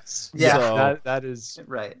dead. Yes. Yeah. So, that is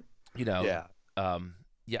right. You know. Yeah.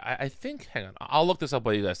 I think. Hang on, I'll look this up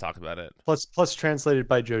while you guys talk about it. Plus, translated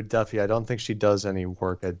by Joe Duffy. I don't think she does any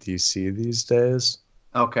work at DC these days.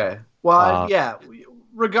 Okay. Well, yeah.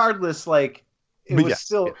 Regardless, like it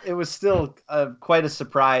was still quite a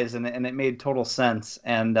surprise, and it made total sense.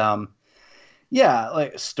 And yeah,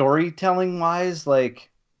 like storytelling wise, like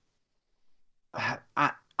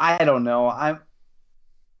I don't know.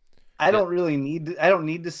 I don't really need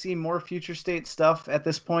to see more Future State stuff at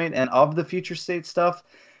this point, and of the Future State stuff,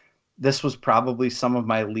 this was probably some of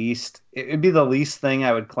my least. It'd be the least thing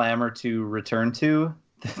I would clamor to return to,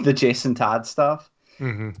 the Jason Todd stuff.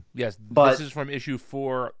 Mm-hmm. Yes, But- this is from issue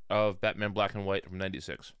 4 of Batman Black and White from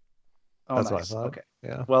 '96. Oh, That's nice. what I thought. Okay.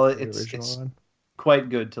 Yeah. Well, The original it's one. quite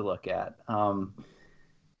good to look at.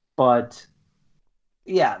 But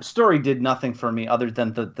yeah, story did nothing for me other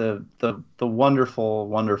than the wonderful,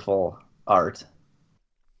 wonderful art.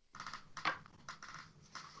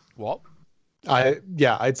 Walt?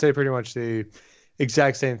 I'd say pretty much the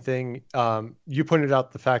exact same thing. You pointed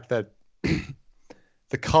out the fact that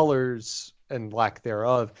the colors and lack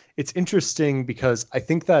thereof. It's interesting because I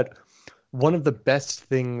think that one of the best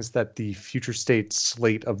things that the Future State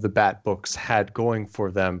slate of the Bat books had going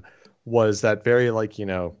for them was that very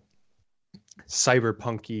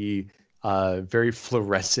cyberpunky, very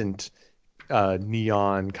fluorescent,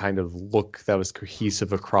 neon kind of look that was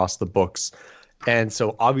cohesive across the books. And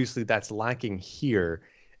so obviously that's lacking here.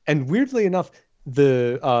 And weirdly enough,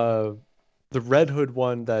 the Red Hood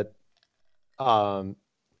one that Milono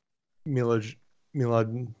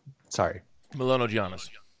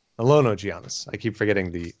Giannis. I keep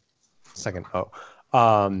forgetting the second O.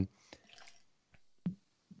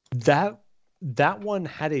 That one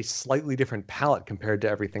had a slightly different palette compared to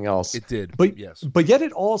everything else. It did, but yes. But yet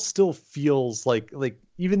it all still feels like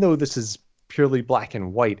even though this is purely black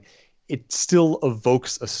and white, it still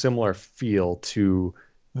evokes a similar feel to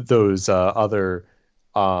those other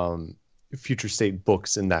Future State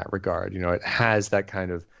books in that regard. It has that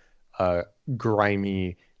kind of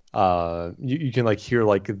grimy. You can hear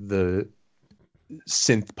the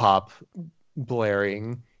synth pop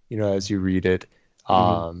blaring, as you read it.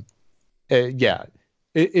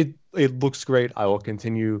 It looks great. I will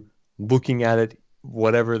continue looking at it.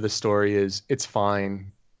 Whatever the story is, it's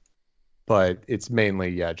fine, but it's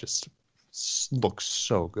mainly just looks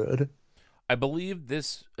so good. I believe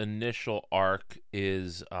this initial arc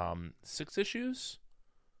is 6 issues.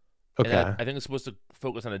 Okay. And I think it's supposed to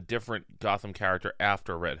focus on a different Gotham character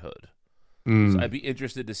after Red Hood. Mm. So I'd be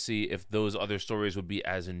interested to see if those other stories would be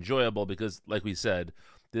as enjoyable because, like we said,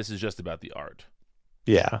 this is just about the art.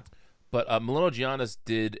 Yeah. But Milono Giannis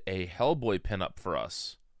did a Hellboy pinup for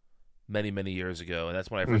us many, many years ago, and that's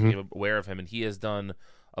when I first became aware of him. And he has done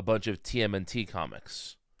a bunch of TMNT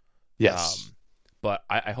comics. Yes. But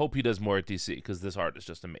I hope he does more at DC because this art is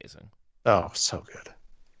just amazing. Oh, so good.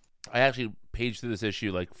 I actually paged through this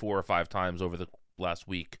issue 4 or 5 times over the last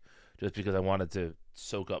week just because I wanted to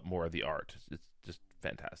soak up more of the art. It's just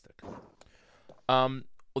fantastic. Well,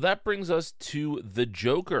 that brings us to The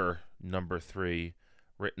Joker, number 3,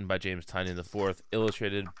 written by James Tynion IV,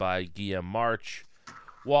 illustrated by Guillaume March.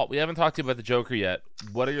 Walt, we haven't talked to you about The Joker yet.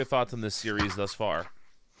 What are your thoughts on this series thus far?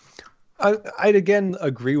 I'd again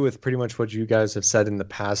agree with pretty much what you guys have said in the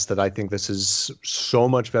past, that I think this is so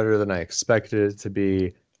much better than I expected it to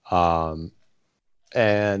be. And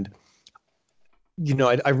I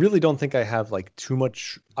really don't think I have too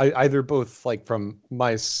much either, both from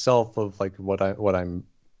myself of what I'm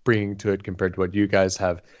bringing to it compared to what you guys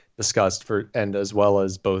have discussed, and as well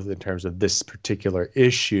as both in terms of this particular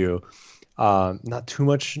issue. Not too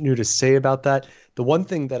much new to say about that. The one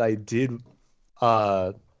thing that I did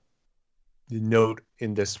note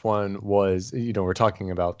in this one was, we're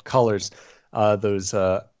talking about colors, those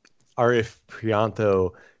Arif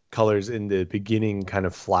Prianto colors in the beginning, kind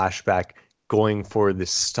of flashback, going for the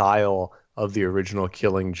style of the original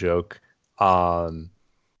Killing Joke.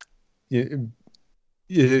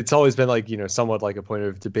 It's always been somewhat a point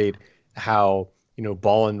of debate how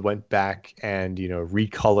Bolland went back and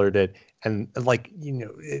recolored it, and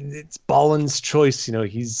it's Bolland's choice.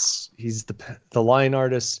 He's the line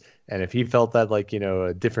artist, and if he felt that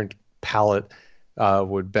a different palette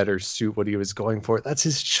would better suit what he was going for, that's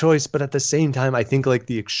his choice. But at the same time, I think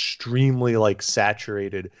the extremely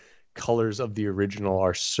saturated colors of the original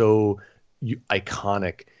are so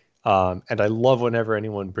iconic, and I love whenever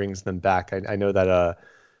anyone brings them back. I know that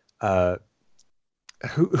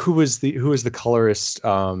who was the colorist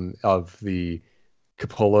of the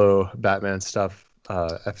Capullo Batman stuff?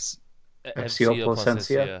 Effusive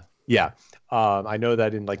Placencia. Yeah. I know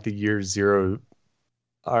that in the Year Zero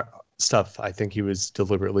stuff, I think he was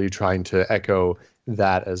deliberately trying to echo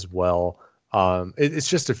that as well. It's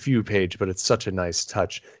just a few pages, but it's such a nice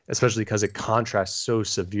touch, especially because it contrasts so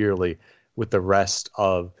severely with the rest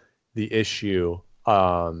of the issue.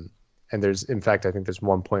 And in fact, I think there's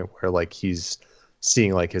one point where he's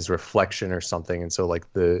seeing his reflection or something, and so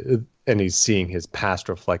and he's seeing his past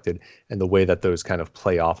reflected, and the way that those kind of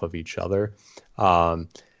play off of each other.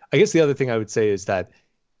 I guess the other thing I would say is that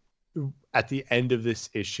at the end of this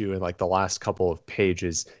issue, and the last couple of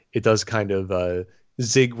pages, it does kind of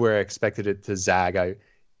zig where I expected it to zag. I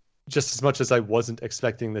just as much as I wasn't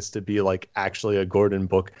expecting this to be like actually a Gordon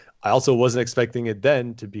book, I also wasn't expecting it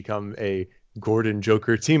then to become a Gordon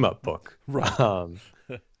Joker team up book. Right.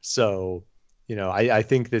 So, I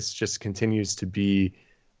think this just continues to be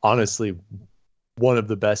honestly one of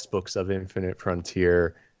the best books of Infinite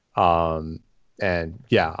Frontier. And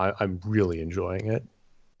yeah, I'm really enjoying it.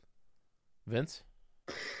 Vince?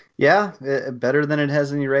 Yeah, better than it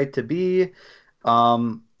has any right to be.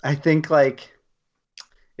 I think like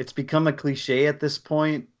it's become a cliche at this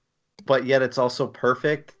point, but yet it's also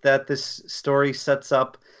perfect that this story sets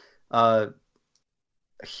up a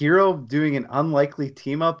hero doing an unlikely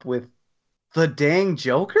team up with the dang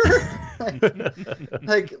Joker.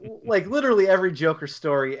 like literally every Joker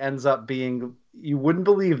story ends up being, you wouldn't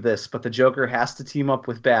believe this, but the Joker has to team up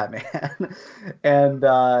with Batman. And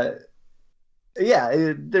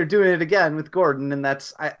they're doing it again with Gordon, and I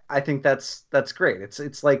think that's great.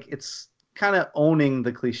 It's kind of owning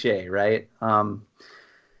the cliche, right?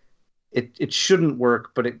 It shouldn't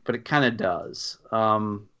work, but it kind of does.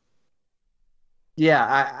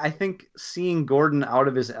 I think seeing Gordon out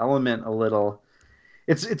of his element a little,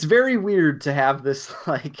 it's very weird to have this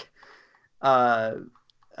like uh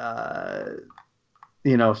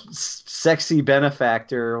sexy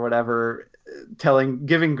benefactor or whatever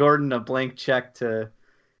giving Gordon a blank check to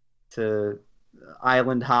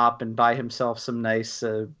island hop and buy himself some nice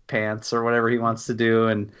pants or whatever he wants to do.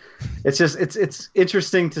 And it's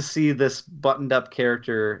interesting to see this buttoned up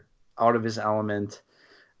character out of his element.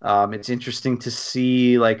 It's interesting to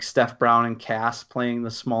see like Steph Brown and Cass playing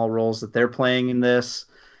the small roles that they're playing in this.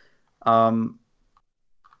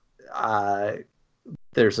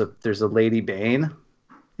 There's a Lady Bane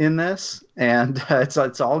in this, and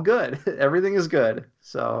it's all good. Everything is good.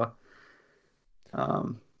 So,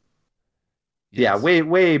 yeah, Yes.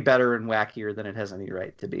 way better and wackier than it has any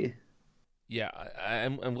right to be. Yeah,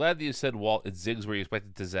 I'm glad that you said, Walt, it zigs where you expect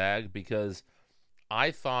it to zag, because I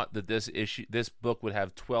thought that this book would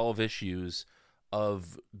have 12 issues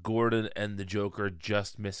of Gordon and the Joker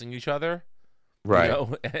just missing each other. Right.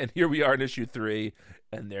 And here we are in issue 3,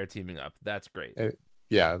 and they're teaming up. That's great.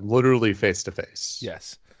 Yeah, literally face to face.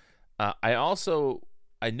 Yes.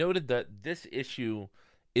 I noted that this issue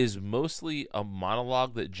is mostly a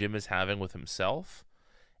monologue that Jim is having with himself,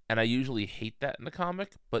 and I usually hate that in the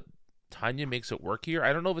comic, but Tanya makes it work here.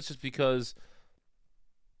 I don't know if it's just because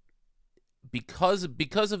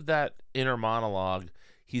of that inner monologue,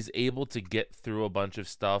 he's able to get through a bunch of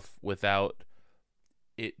stuff without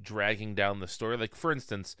it dragging down the story. Like, for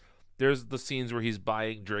instance, there's the scenes where he's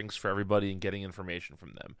buying drinks for everybody and getting information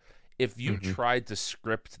from them. If you tried to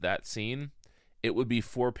script that scene, it would be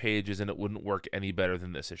 4 pages and it wouldn't work any better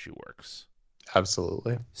than this issue works.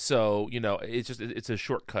 Absolutely. So, it's a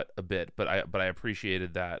shortcut a bit, but I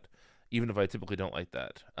appreciated that, even if I typically don't like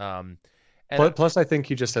that. Plus, I think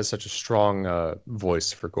he just has such a strong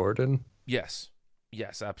voice for Gordon. Yes,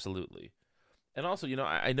 absolutely. And also,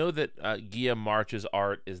 I know that Guillaume March's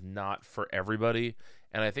art is not for everybody,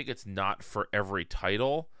 and I think it's not for every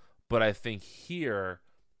title, but I think here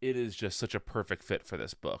it is just such a perfect fit for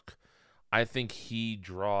this book. I think he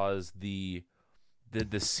draws the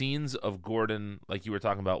scenes of Gordon, like you were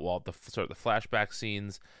talking about, Walt, the sort of the flashback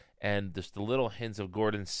scenes, and just the little hints of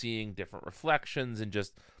Gordon seeing different reflections, and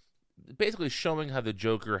just basically showing how the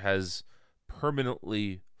Joker has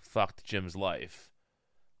permanently fucked Jim's life.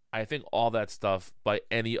 I think all that stuff by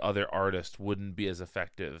any other artist wouldn't be as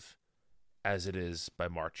effective as it is by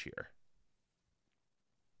March here.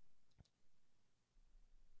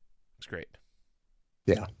 It's great.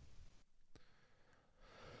 Yeah.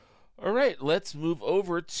 All right, let's move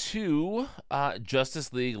over to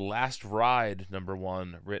Justice League Last Ride,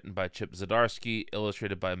 #1, written by Chip Zdarsky,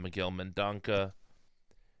 illustrated by Miguel Mendonca.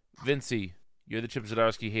 Vincey, you're the Chip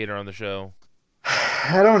Zdarsky hater on the show.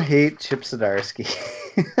 I don't hate Chip Zdarsky.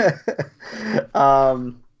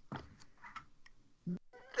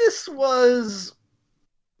 This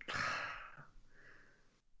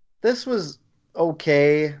was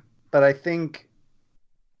okay, but I think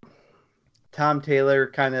Tom Taylor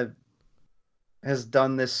kind of has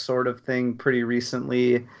done this sort of thing pretty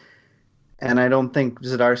recently, and I don't think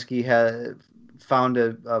Zdarsky has found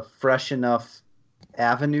a fresh enough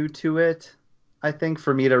avenue to it, I think,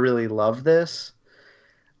 for me to really love this.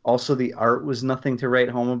 Also, the art was nothing to write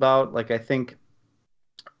home about. Like, I think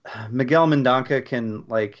Miguel Mendonca can,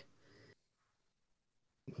 like,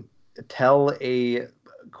 tell a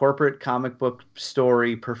corporate comic book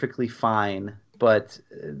story perfectly fine, but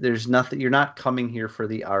there's nothing, you're not coming here for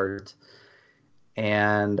the art.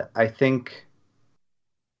 And I think,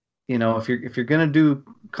 if you're going to do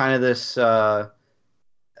kind of this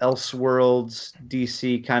Elseworlds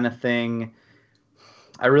DC kind of thing.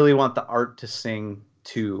 I really want the art to sing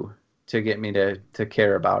too, to get me to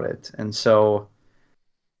care about it. And so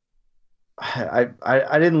I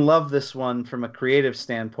didn't love this one from a creative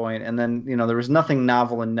standpoint. And then, there was nothing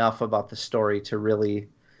novel enough about the story to really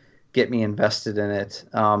get me invested in it.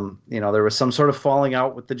 There was some sort of falling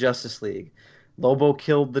out with the Justice League. Lobo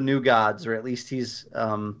killed the New Gods, or at least he's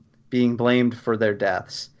being blamed for their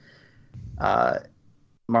deaths.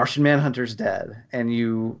 Martian Manhunter's dead, and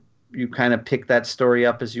you kind of pick that story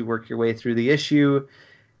up as you work your way through the issue.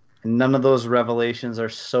 And none of those revelations are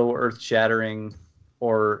so earth-shattering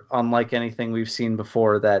or unlike anything we've seen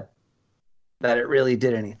before that it really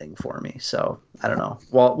did anything for me. So I don't know.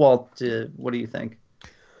 Walt, what do you think?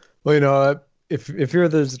 Well, if you're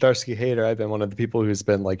the Zdarsky hater, I've been one of the people who's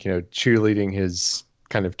been cheerleading his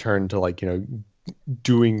kind of turn to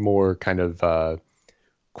doing more kind of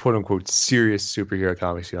quote unquote serious superhero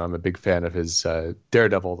comics. I'm a big fan of his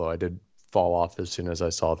Daredevil, though I did fall off as soon as I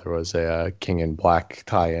saw there was a King in Black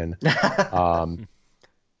tie-in.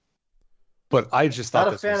 But I just thought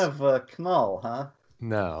not a fan of Knoll, huh?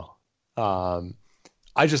 No.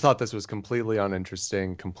 I just thought this was completely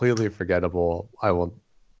uninteresting, completely forgettable. I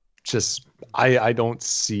don't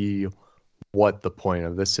see what the point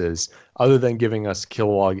of this is, other than giving us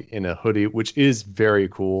Kilowog in a hoodie, which is very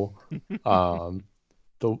cool.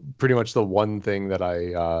 Pretty much the one thing that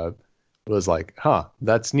I was like,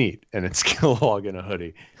 that's neat, and it's Kilowog in a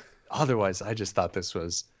hoodie. Otherwise, I just thought this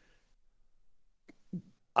was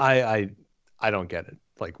I don't get it.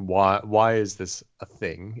 Why is this a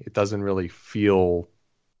thing? It doesn't really feel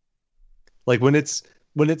like when it's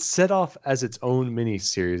set off as its own mini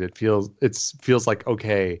series, it feels like,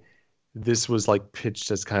 okay, this was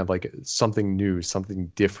pitched as kind of something new,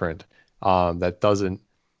 something different, that doesn't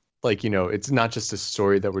it's not just a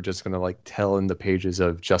story that we're just going to tell in the pages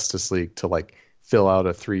of Justice League to fill out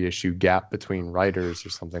a 3-issue gap between writers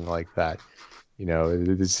or something like that.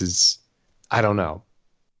 This is, I don't know.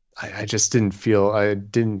 I just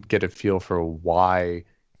didn't get a feel for why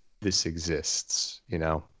this exists,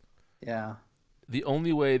 Yeah. The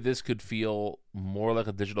only way this could feel more like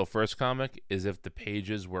a digital first comic is if the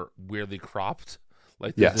pages were weirdly cropped,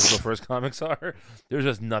 like the digital first comics are. There's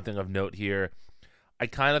just nothing of note here. I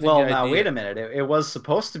kind of think. Well, now wait a minute. It was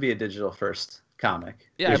supposed to be a digital first comic.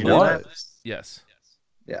 Yeah, it was. Yes.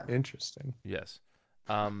 Yeah. Interesting. Yes.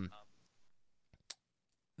 The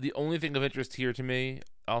only thing of interest here to me,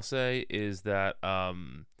 I'll say, is that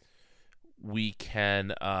we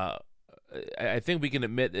can. I think we can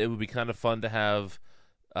admit it would be kind of fun to have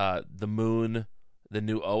the Moon, the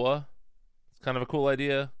new Oa. It's kind of a cool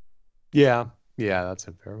idea. Yeah, that's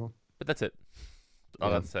a fair one. But that's it. All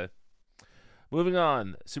I have to say. Moving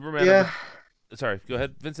on, Superman. Yeah. Sorry, go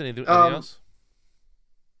ahead, Vincent. Anything else?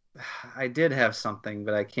 I did have something,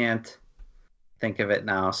 but I can't think of it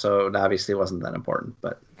now. So it obviously wasn't that important.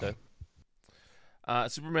 But okay.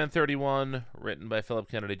 Superman 31, written by Philip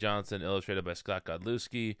Kennedy Johnson, illustrated by Scott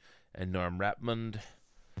Godlewski and Norm Rapmund.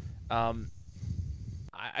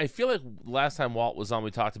 I feel like last time Walt was on,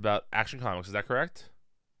 we talked about Action Comics. Is that correct?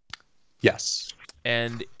 Yes.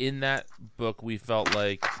 And in that book, we felt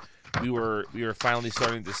like we were finally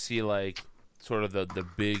starting to see sort of the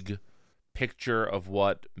big picture of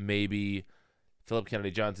what maybe Philip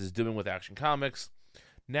Kennedy Johnson is doing with Action Comics.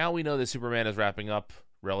 Now we know that Superman is wrapping up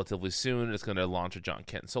relatively soon. It's going to launch a John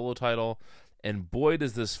Kent solo title, and boy,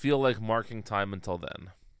 does this feel like marking time until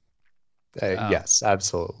then. Yes,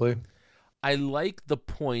 absolutely. I like the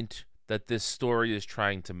point that this story is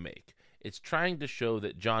trying to make. It's trying to show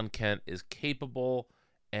that John Kent is capable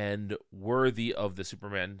and worthy of the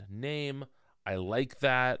Superman name. I like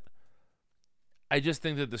that. I just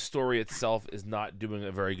think that the story itself is not doing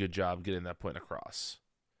a very good job getting that point across.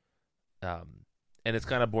 And it's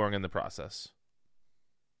kind of boring in the process.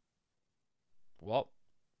 Well,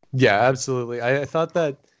 yeah, absolutely. I thought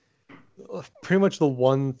that pretty much the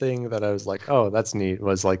one thing that I was like, oh, that's neat,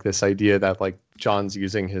 was this idea that John's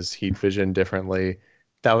using his heat vision differently.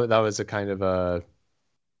 That was a kind of a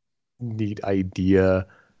neat idea.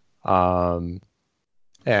 And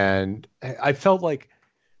I felt like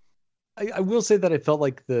I will say that I felt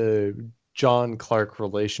like the John Clark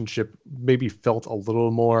relationship maybe felt a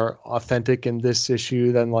little more authentic in this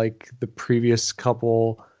issue than the previous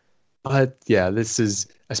couple. But yeah, this is,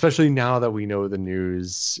 especially now that we know the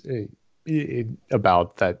news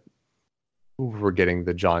about that we're getting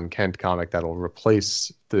the John Kent comic that'll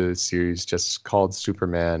replace the series just called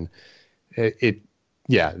Superman.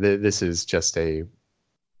 This is just a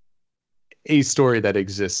story that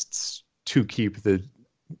exists to keep the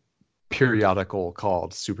periodical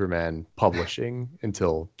called Superman Publishing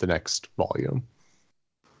until the next volume.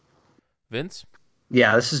 Vince?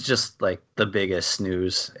 Yeah, this is just like the biggest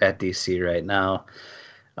snooze at DC right now.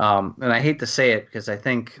 And I hate to say it because I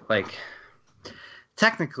think like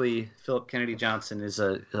technically Philip Kennedy Johnson is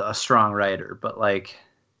a strong writer, but like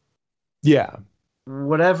Yeah.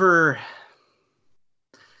 whatever,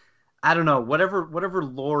 I don't know, whatever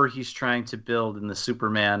lore he's trying to build in the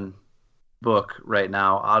Superman book right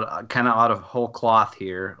now, kind of out of whole cloth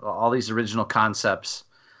here, all these original concepts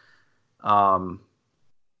that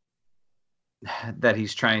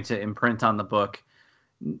he's trying to imprint on the book,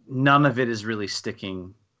 none of it is really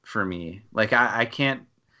sticking for me. Like I can't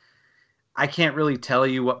really tell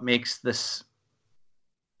you what makes this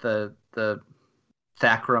the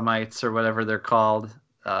Thackromites or whatever they're called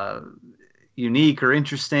unique or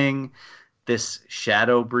interesting. This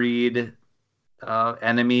shadow breed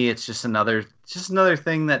enemy, it's just another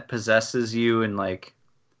thing that possesses you and like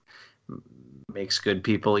makes good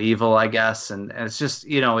people evil, I guess. And it's just,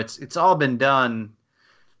 it's all been done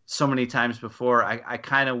so many times before. I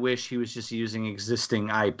kind of wish he was just using existing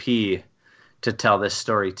IP to tell this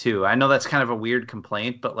story too. I know that's kind of a weird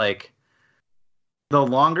complaint, but like the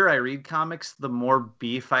longer I read comics, the more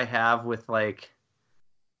beef I have with like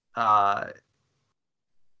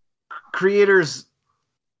creators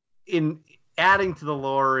in adding to the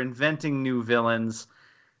lore, inventing new villains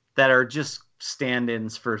that are just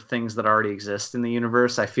stand-ins for things that already exist in the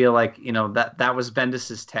universe. I feel like, that was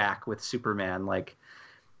Bendis's tack with Superman. Like,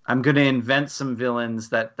 I'm going to invent some villains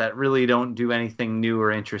that really don't do anything new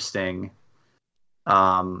or interesting,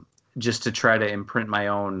 just to try to imprint my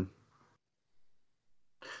own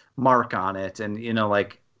mark on it. And,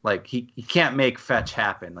 like he can't make fetch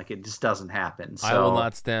happen. Like, it just doesn't happen. So I will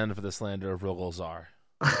not stand for the slander of Rogol Zar.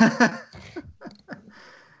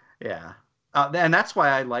 Yeah. And that's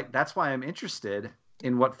why I'm interested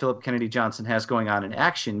in what Philip Kennedy Johnson has going on in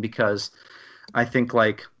Action, because I think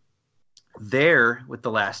like there with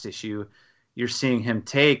the last issue, you're seeing him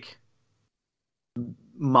take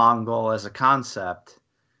Mongol as a concept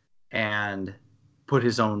and put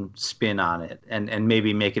his own spin on it and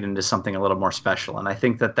maybe make it into something a little more special. And I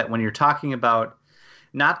think that when you're talking about,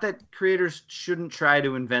 not that creators shouldn't try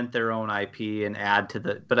to invent their own IP and add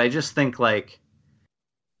to but I just think like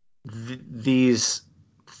these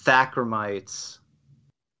Thackromites,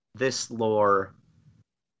 this lore,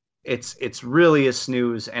 it's really a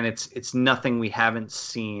snooze, and it's nothing we haven't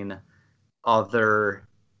seen other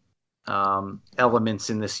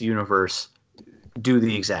elements in this universe do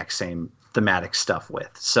the exact same thematic stuff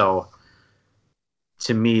with. So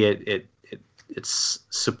to me, it's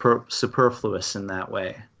superfluous in that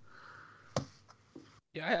way.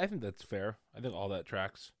 Yeah, I think that's fair. I think all that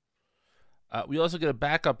tracks. We also get a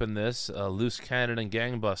backup in this, Loose Cannon and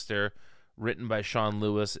Gangbuster, written by Sean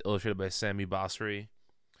Lewis, illustrated by Sammy Basri.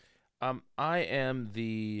 I am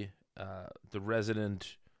the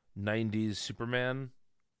resident 90s Superman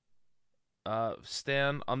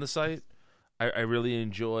stan on the site. I really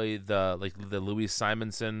enjoy the Louis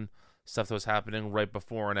Simonson stuff that was happening right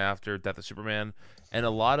before and after Death of Superman, and a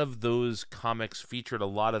lot of those comics featured a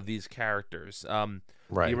lot of these characters.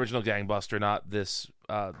 Right. The original Gangbuster, not this,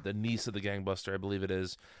 the niece of the Gangbuster, I believe it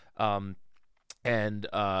is. And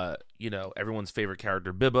everyone's favorite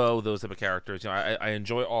character, Bibbo, those type of characters. I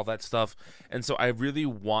enjoy all that stuff, and so I really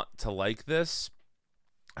want to like this.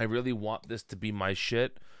 I really want this to be my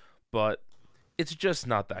shit, but it's just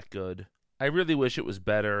not that good. I really wish it was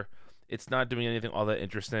better. It's not doing anything all that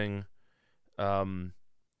interesting. Not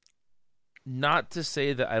to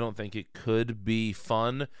say that I don't think it could be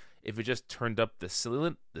fun if it just turned up the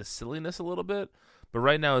silliness a little bit, but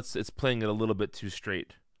right now it's playing it a little bit too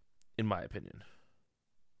straight, in my opinion.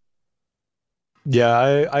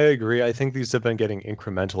 Yeah, I agree. I think these have been getting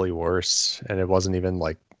incrementally worse, and it wasn't even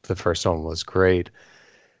like the first one was great.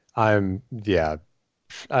 Let's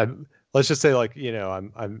just say like,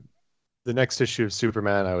 I'm the next issue of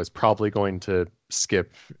Superman, I was probably going to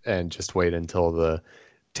skip and just wait until the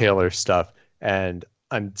Taylor stuff, and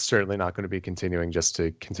I'm certainly not going to be continuing just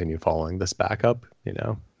to continue following this backup.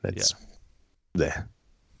 It's there.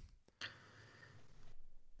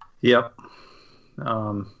 Yep.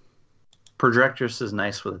 Projectress is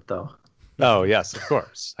nice with it though. Oh yes, of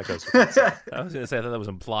course. That goes without saying. I was going to say, I thought that was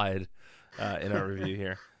implied in our review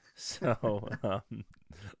here. So,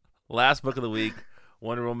 last book of the week,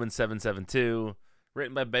 Wonder Woman 772,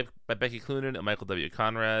 written by Becky Cloonan and Michael W.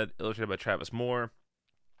 Conrad, illustrated by Travis Moore.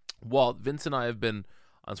 Walt, Vince and I have been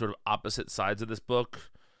on sort of opposite sides of this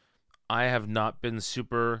book. I have not been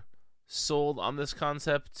super sold on this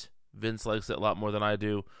concept. Vince likes it a lot more than I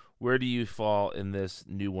do. where do you fall in this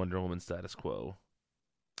new Wonder Woman status quo?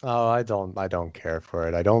 Oh, I don't care for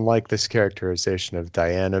it. I don't like this characterization of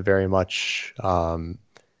Diana very much.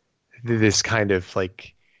 This kind of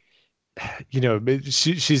like,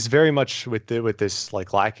 she's very much with this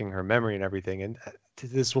like lacking her memory and everything, and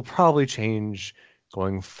this will probably change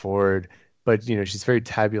going forward. But she's very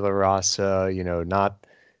tabula rasa. Not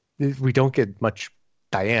we don't get much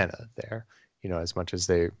Diana there. As much as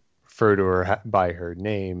they refer to her by her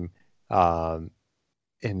name.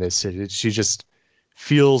 In this, she just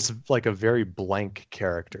feels like a very blank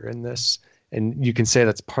character in this, and you can say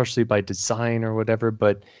that's partially by design or whatever,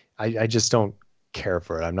 but I just don't care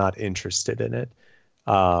for it. I'm not interested in it.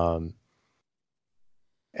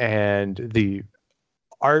 And the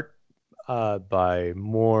art by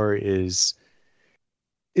Moore is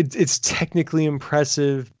it's technically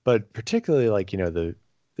impressive, but particularly like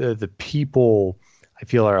the people I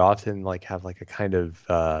feel are often like have like a kind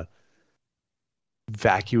of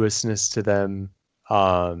vacuousness to them.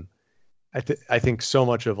 I think so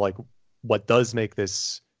much of like what does make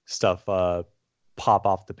this stuff pop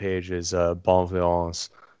off the page is bon violence.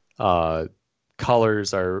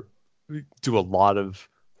 Colors do a lot of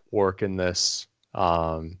work in this.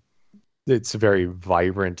 It's very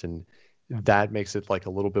vibrant, and that makes it like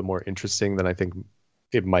a little bit more interesting than I think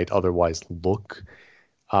it might otherwise look.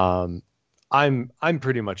 I'm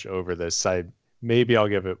pretty much over this. Maybe I'll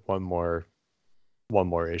give it one more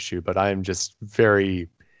issue, but I'm just very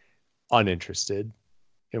uninterested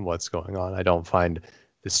in what's going on. I don't find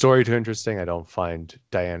the story too interesting. I don't find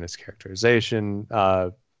Diana's characterization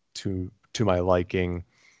to my liking.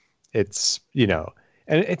 It's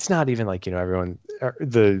and it's not even like everyone,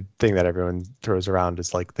 the thing that everyone throws around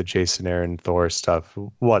is like the Jason Aaron Thor stuff,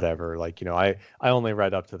 whatever. Like I only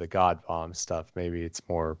read up to the God Bomb stuff. Maybe it's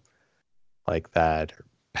more like that or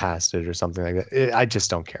past it or something like that. I just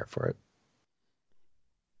don't care for it.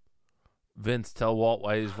 Vince, tell Walt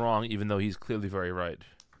why he's wrong, even though he's clearly very right.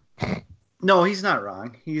 No, he's not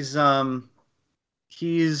wrong. He's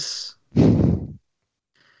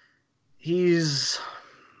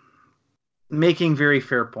making very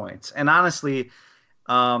fair points. And honestly,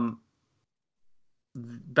 by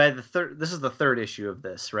this is the third issue of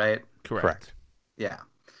this, right? Correct. Yeah.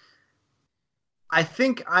 I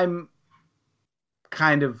think I'm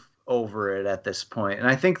kind of over it at this point. And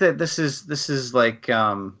I think that this is like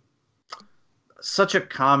such a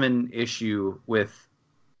common issue with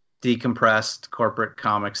decompressed corporate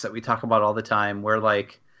comics that we talk about all the time, where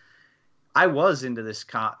like I was into this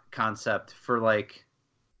concept for like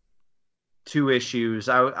 2 issues.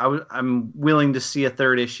 I'm willing to see a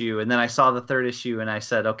third issue, and then I saw the third issue and I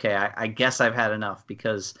said, okay, I guess I've had enough,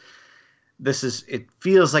 because it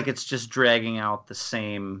feels like it's just dragging out the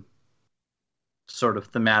same sort of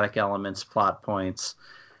thematic elements, plot points,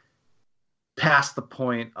 past the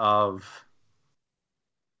point of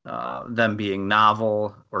them being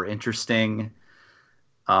novel or interesting.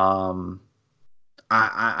 I'm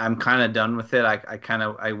kind of done with it.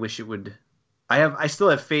 I wish it would. I still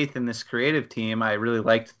have faith in this creative team. I really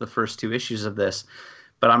liked the first 2 issues of this,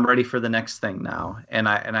 but I'm ready for the next thing now. And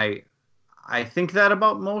I think that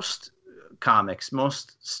about most comics,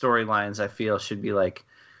 most storylines, I feel should be like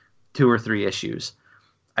 2 or 3 issues.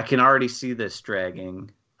 I can already see this dragging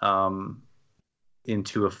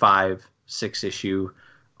into a 5-6 issue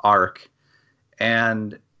arc.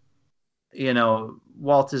 And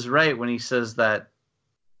Walt is right when he says that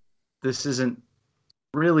this isn't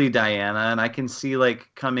really Diana, and I can see like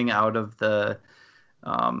coming out of the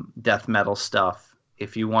death metal stuff,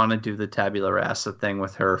 if you want to do the tabula rasa thing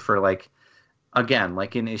with her for like, again,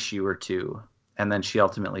 like an issue or 2, and then she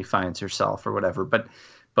ultimately finds herself or whatever. But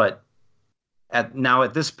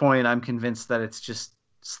at this point, I'm convinced that it's just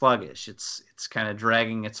sluggish. It's kind of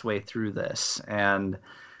dragging its way through this, and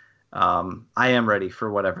I am ready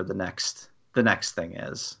for whatever the next thing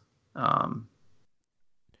is.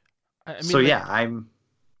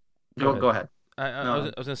 Go ahead. I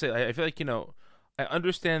was going to say, I feel like, I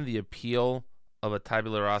understand the appeal of a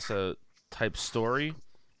tabula rasa type story,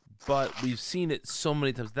 but we've seen it so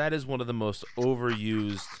many times. That is one of the most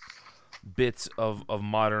overused bits of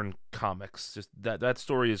modern comics. Just that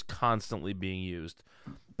story is constantly being used.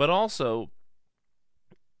 But also,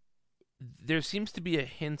 there seems to be a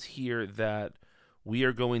hint here that we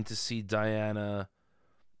are going to see Diana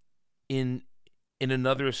in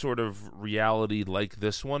another sort of reality like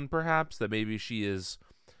this one, perhaps, that maybe she is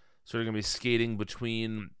sort of going to be skating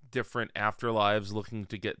between different afterlives looking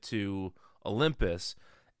to get to Olympus.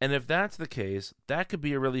 And if that's the case, that could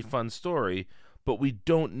be a really fun story, but we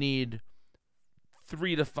don't need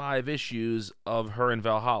 3 to 5 issues of her in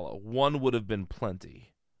Valhalla. 1 would have been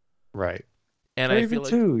plenty. Right. And Or I even feel like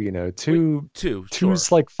two, two two, sure.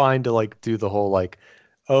 two's like fine to like do the whole like,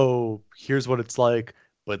 oh, here's what it's like,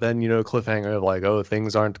 but then cliffhanger of like, oh,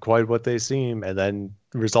 things aren't quite what they seem, and then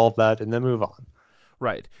resolve that and then move on.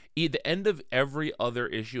 Right. The end of every other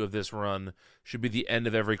issue of this run should be the end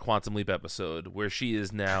of every Quantum Leap episode, where she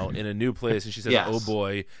is now in a new place and she says, Yes. "Oh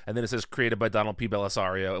boy," and then it says created by Donald P.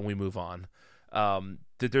 Bellisario, and we move on.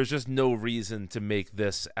 That there's just no reason to make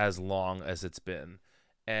this as long as it's been.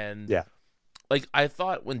 And Yeah. like I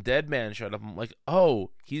thought when Deadman showed up, I'm like,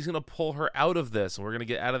 oh, he's gonna pull her out of this, and we're gonna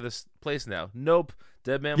get out of this place now. Nope,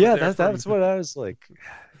 Deadman. Was Yeah, there that's what I was like.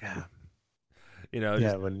 Yeah. Yeah,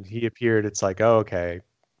 Yeah, when he appeared, it's like, oh, okay,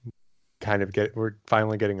 we're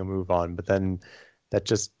finally getting a move on, but then that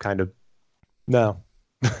just kind of no.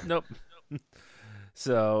 nope.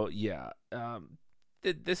 So yeah,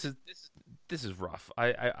 this is rough.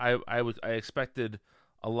 I expected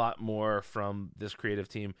a lot more from this creative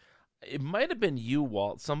team. It might have been you,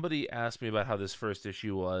 Walt. Somebody asked me about how this first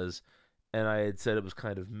issue was, and I had said it was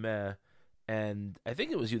kind of meh. And I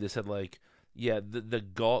think it was you that said like, yeah, the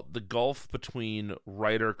gulf between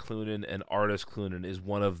writer Clunan and artist Clunan is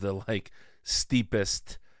one of the like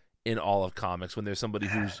steepest in all of comics. When there's somebody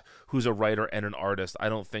who's a writer and an artist, I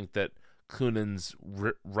don't think that Clunan's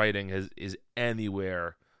writing is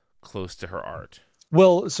anywhere close to her art.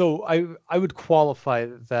 Well, so I would qualify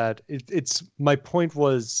that it's my point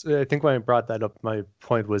was, I think when I brought that up, my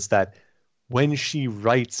point was that when she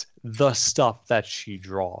writes the stuff that she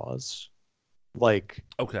draws, like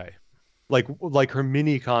Okay. like her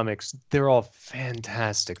mini comics, they're all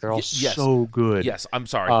fantastic. They're all Yes. so good. Yes, I'm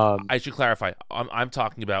sorry. I should clarify. I'm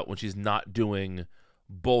talking about when she's not doing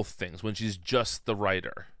both things, when she's just the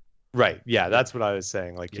writer. Right. Yeah, that's what I was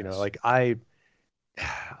saying. Like, Yes. like I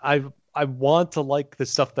want to like the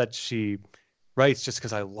stuff that she writes just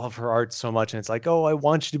because I love her art so much. And it's like, oh, I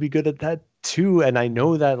want you to be good at that too. And I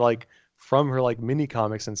know that like from her like mini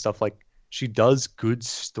comics and stuff, like she does good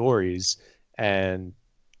stories.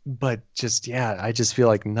 But just, yeah, I just feel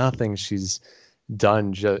like nothing she's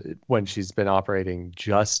done when she's been operating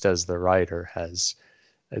just as the writer has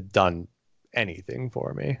done anything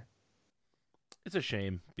for me. It's a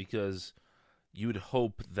shame because you would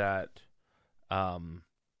hope that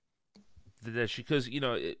because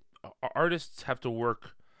artists have to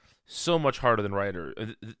work so much harder than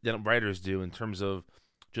writers do in terms of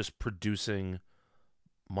just producing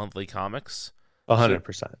monthly comics.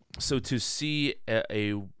 100%. So to see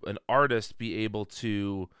an artist be able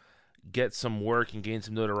to get some work and gain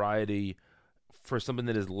some notoriety for something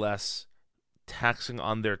that is less taxing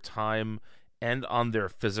on their time and on their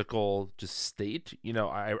physical just state,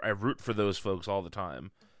 I root for those folks all the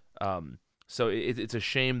time. So it's a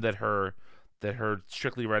shame that her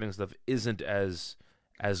strictly writing stuff isn't as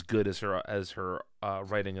good as her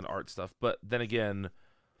writing and art stuff. But then again,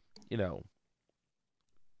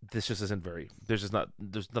 this just isn't there's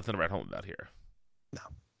nothing to write home about here. No.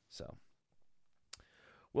 So,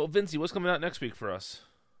 well, Vincey, what's coming out next week for us?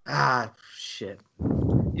 Shit.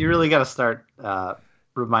 You really got to start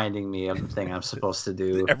reminding me of the thing I'm supposed to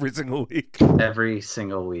do every single week. Every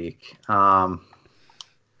single week. You're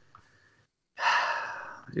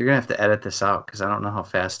gonna have to edit this out because I don't know how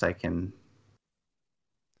fast I can.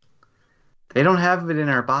 They don't have it in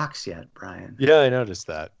our box yet, Brian. Yeah, I noticed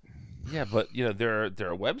that. Yeah, but there are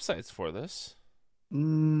websites for this.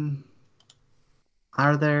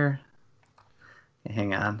 Are there?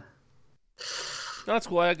 Hang on. No, that's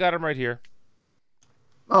cool. I got them right here.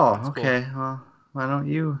 Oh, That's okay. cool. Well, why don't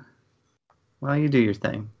you do your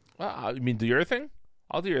thing? Well, you mean do your thing?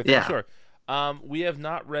 I'll do your thing. Yeah. Sure. We have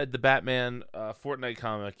not read the Batman Fortnite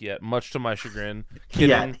comic yet, much to my chagrin.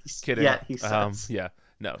 Kidding. Yeah, he says. Yeah.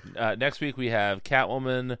 No. Next week we have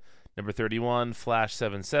Catwoman number 31, Flash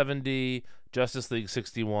 770, Justice League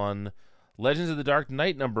 61, Legends of the Dark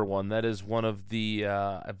Knight number 1. That is one of the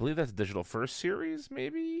I believe that's Digital First series,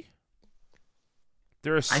 maybe.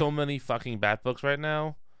 There are so many fucking Bat books right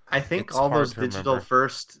now. I think It's all hard those to Digital remember.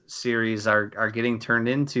 First series are getting turned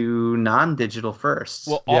into non-digital firsts.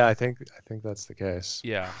 Well, Yeah, I think that's the case.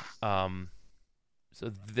 yeah.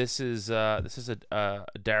 So this is a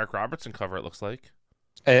Derek Robertson cover. It looks like.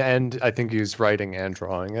 And I think he's writing and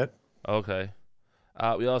drawing it. Okay.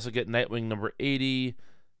 We also get Nightwing number 80.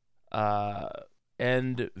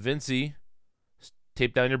 And Vincey,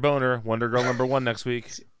 tape down your boner. Wonder Girl number 1 next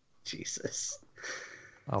week. Jesus.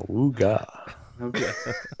 Oh, ooga. Okay.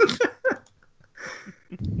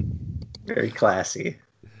 Very classy.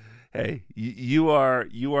 Hey, you are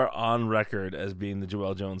on record as being the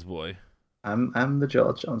Joelle Jones boy. I'm the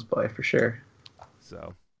Joel Jones boy for sure.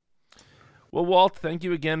 So, Well, Walt, thank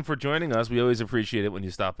you again for joining us. We always appreciate it when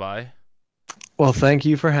you stop by. Well, thank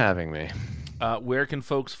you for having me. Where can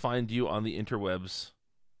folks find you on the interwebs?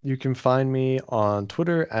 You can find me on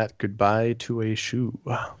Twitter at Goodbye to a Shoe.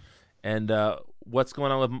 And what's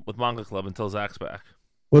going on with Manga Club until Zach's back?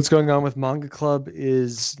 What's going on with Manga Club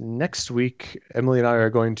is next week, Emily and I are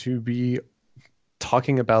going to be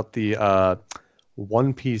talking about the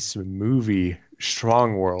One Piece movie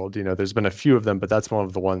Strong World. You know, there's been a few of them, but that's one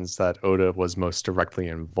of the ones that Oda was most directly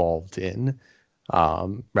involved in,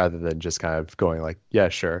 rather than just kind of going like, yeah,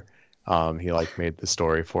 sure. He like made the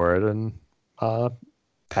story for it and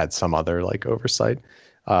had some other like oversight.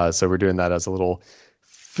 So we're doing that as a little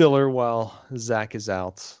filler while Zach is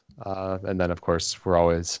out. And then, of course, we're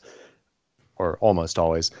always, or almost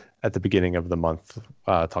always, at the beginning of the month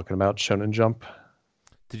talking about Shonen Jump.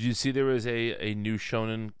 Did you see there was a new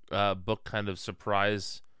Shonen book kind of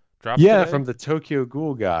surprise drop? Yeah, today? from the Tokyo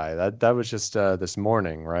Ghoul guy. That was just this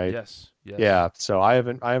morning, right? Yes. Yeah. So I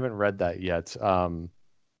haven't read that yet.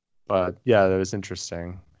 But yeah, that was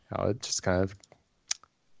interesting how it just kind of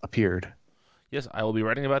appeared. Yes, I will be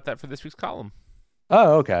writing about that for this week's column.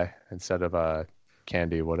 Oh, okay. Instead of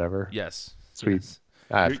Candy, whatever. Yes. Sweet. Yes.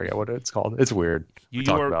 I forget what it's called. It's weird. You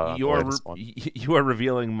are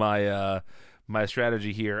revealing my my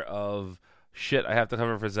strategy here of shit I have to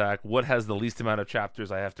cover for Zach. What has the least amount of chapters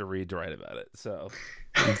I have to read to write about it? So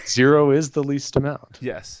 0 is the least amount.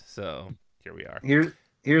 yes. So here we are.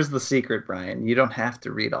 Here's the secret, Brian. You don't have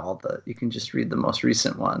to read you can just read the most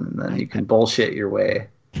recent one, and then you can bullshit your way.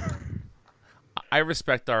 I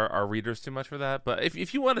respect our readers too much for that, but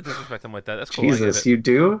if you want to disrespect them like that, that's cool. Jesus, you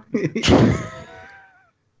do?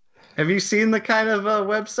 Have you seen the kind of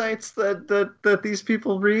websites that these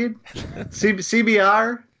people read?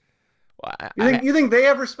 CBR? Well, You think they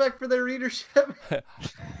have respect for their readership?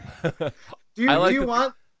 Do you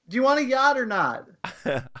want a yacht or not?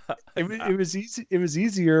 It was easy. It was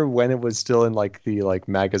easier when it was still in like the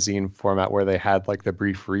magazine format where they had like the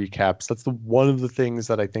brief recaps. That's one of the things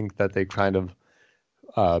that I think that they kind of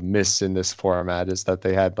miss in this format is that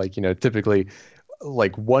they had like, you know, typically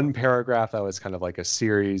like one paragraph that was kind of like a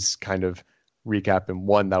series kind of recap and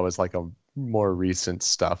one that was like a more recent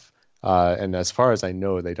stuff. And as far as I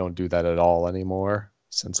know, they don't do that at all anymore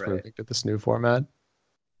since we're moving to this new format.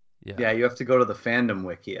 Yeah, you have to go to the fandom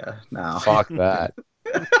wikia now. Fuck that.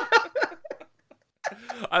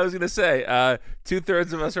 I was going to say,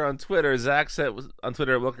 2/3 of us are on Twitter. Zach's on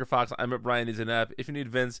Twitter at WilkerFox. I'm at Brian Needs If you need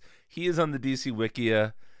Vince, he is on the DC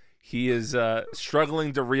Wikia. He is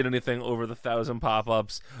struggling to read anything over the 1,000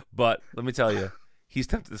 pop-ups, but let me tell you, he's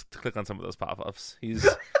tempted to click on some of those pop-ups.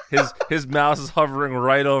 His mouse is hovering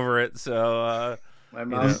right over it, so... My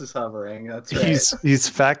mouse is hovering, that's right. He's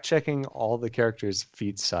fact-checking all the characters'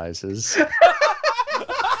 feet sizes.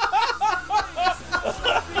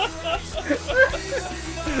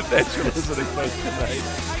 Thanks for listening, folks, tonight.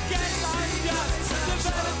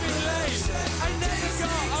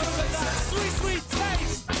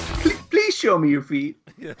 Please show me your feet.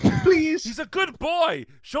 Yeah. Please. He's a good boy.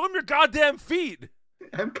 Show him your goddamn feet.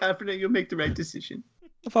 I'm confident you'll make the right decision.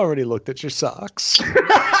 I've already looked at your socks.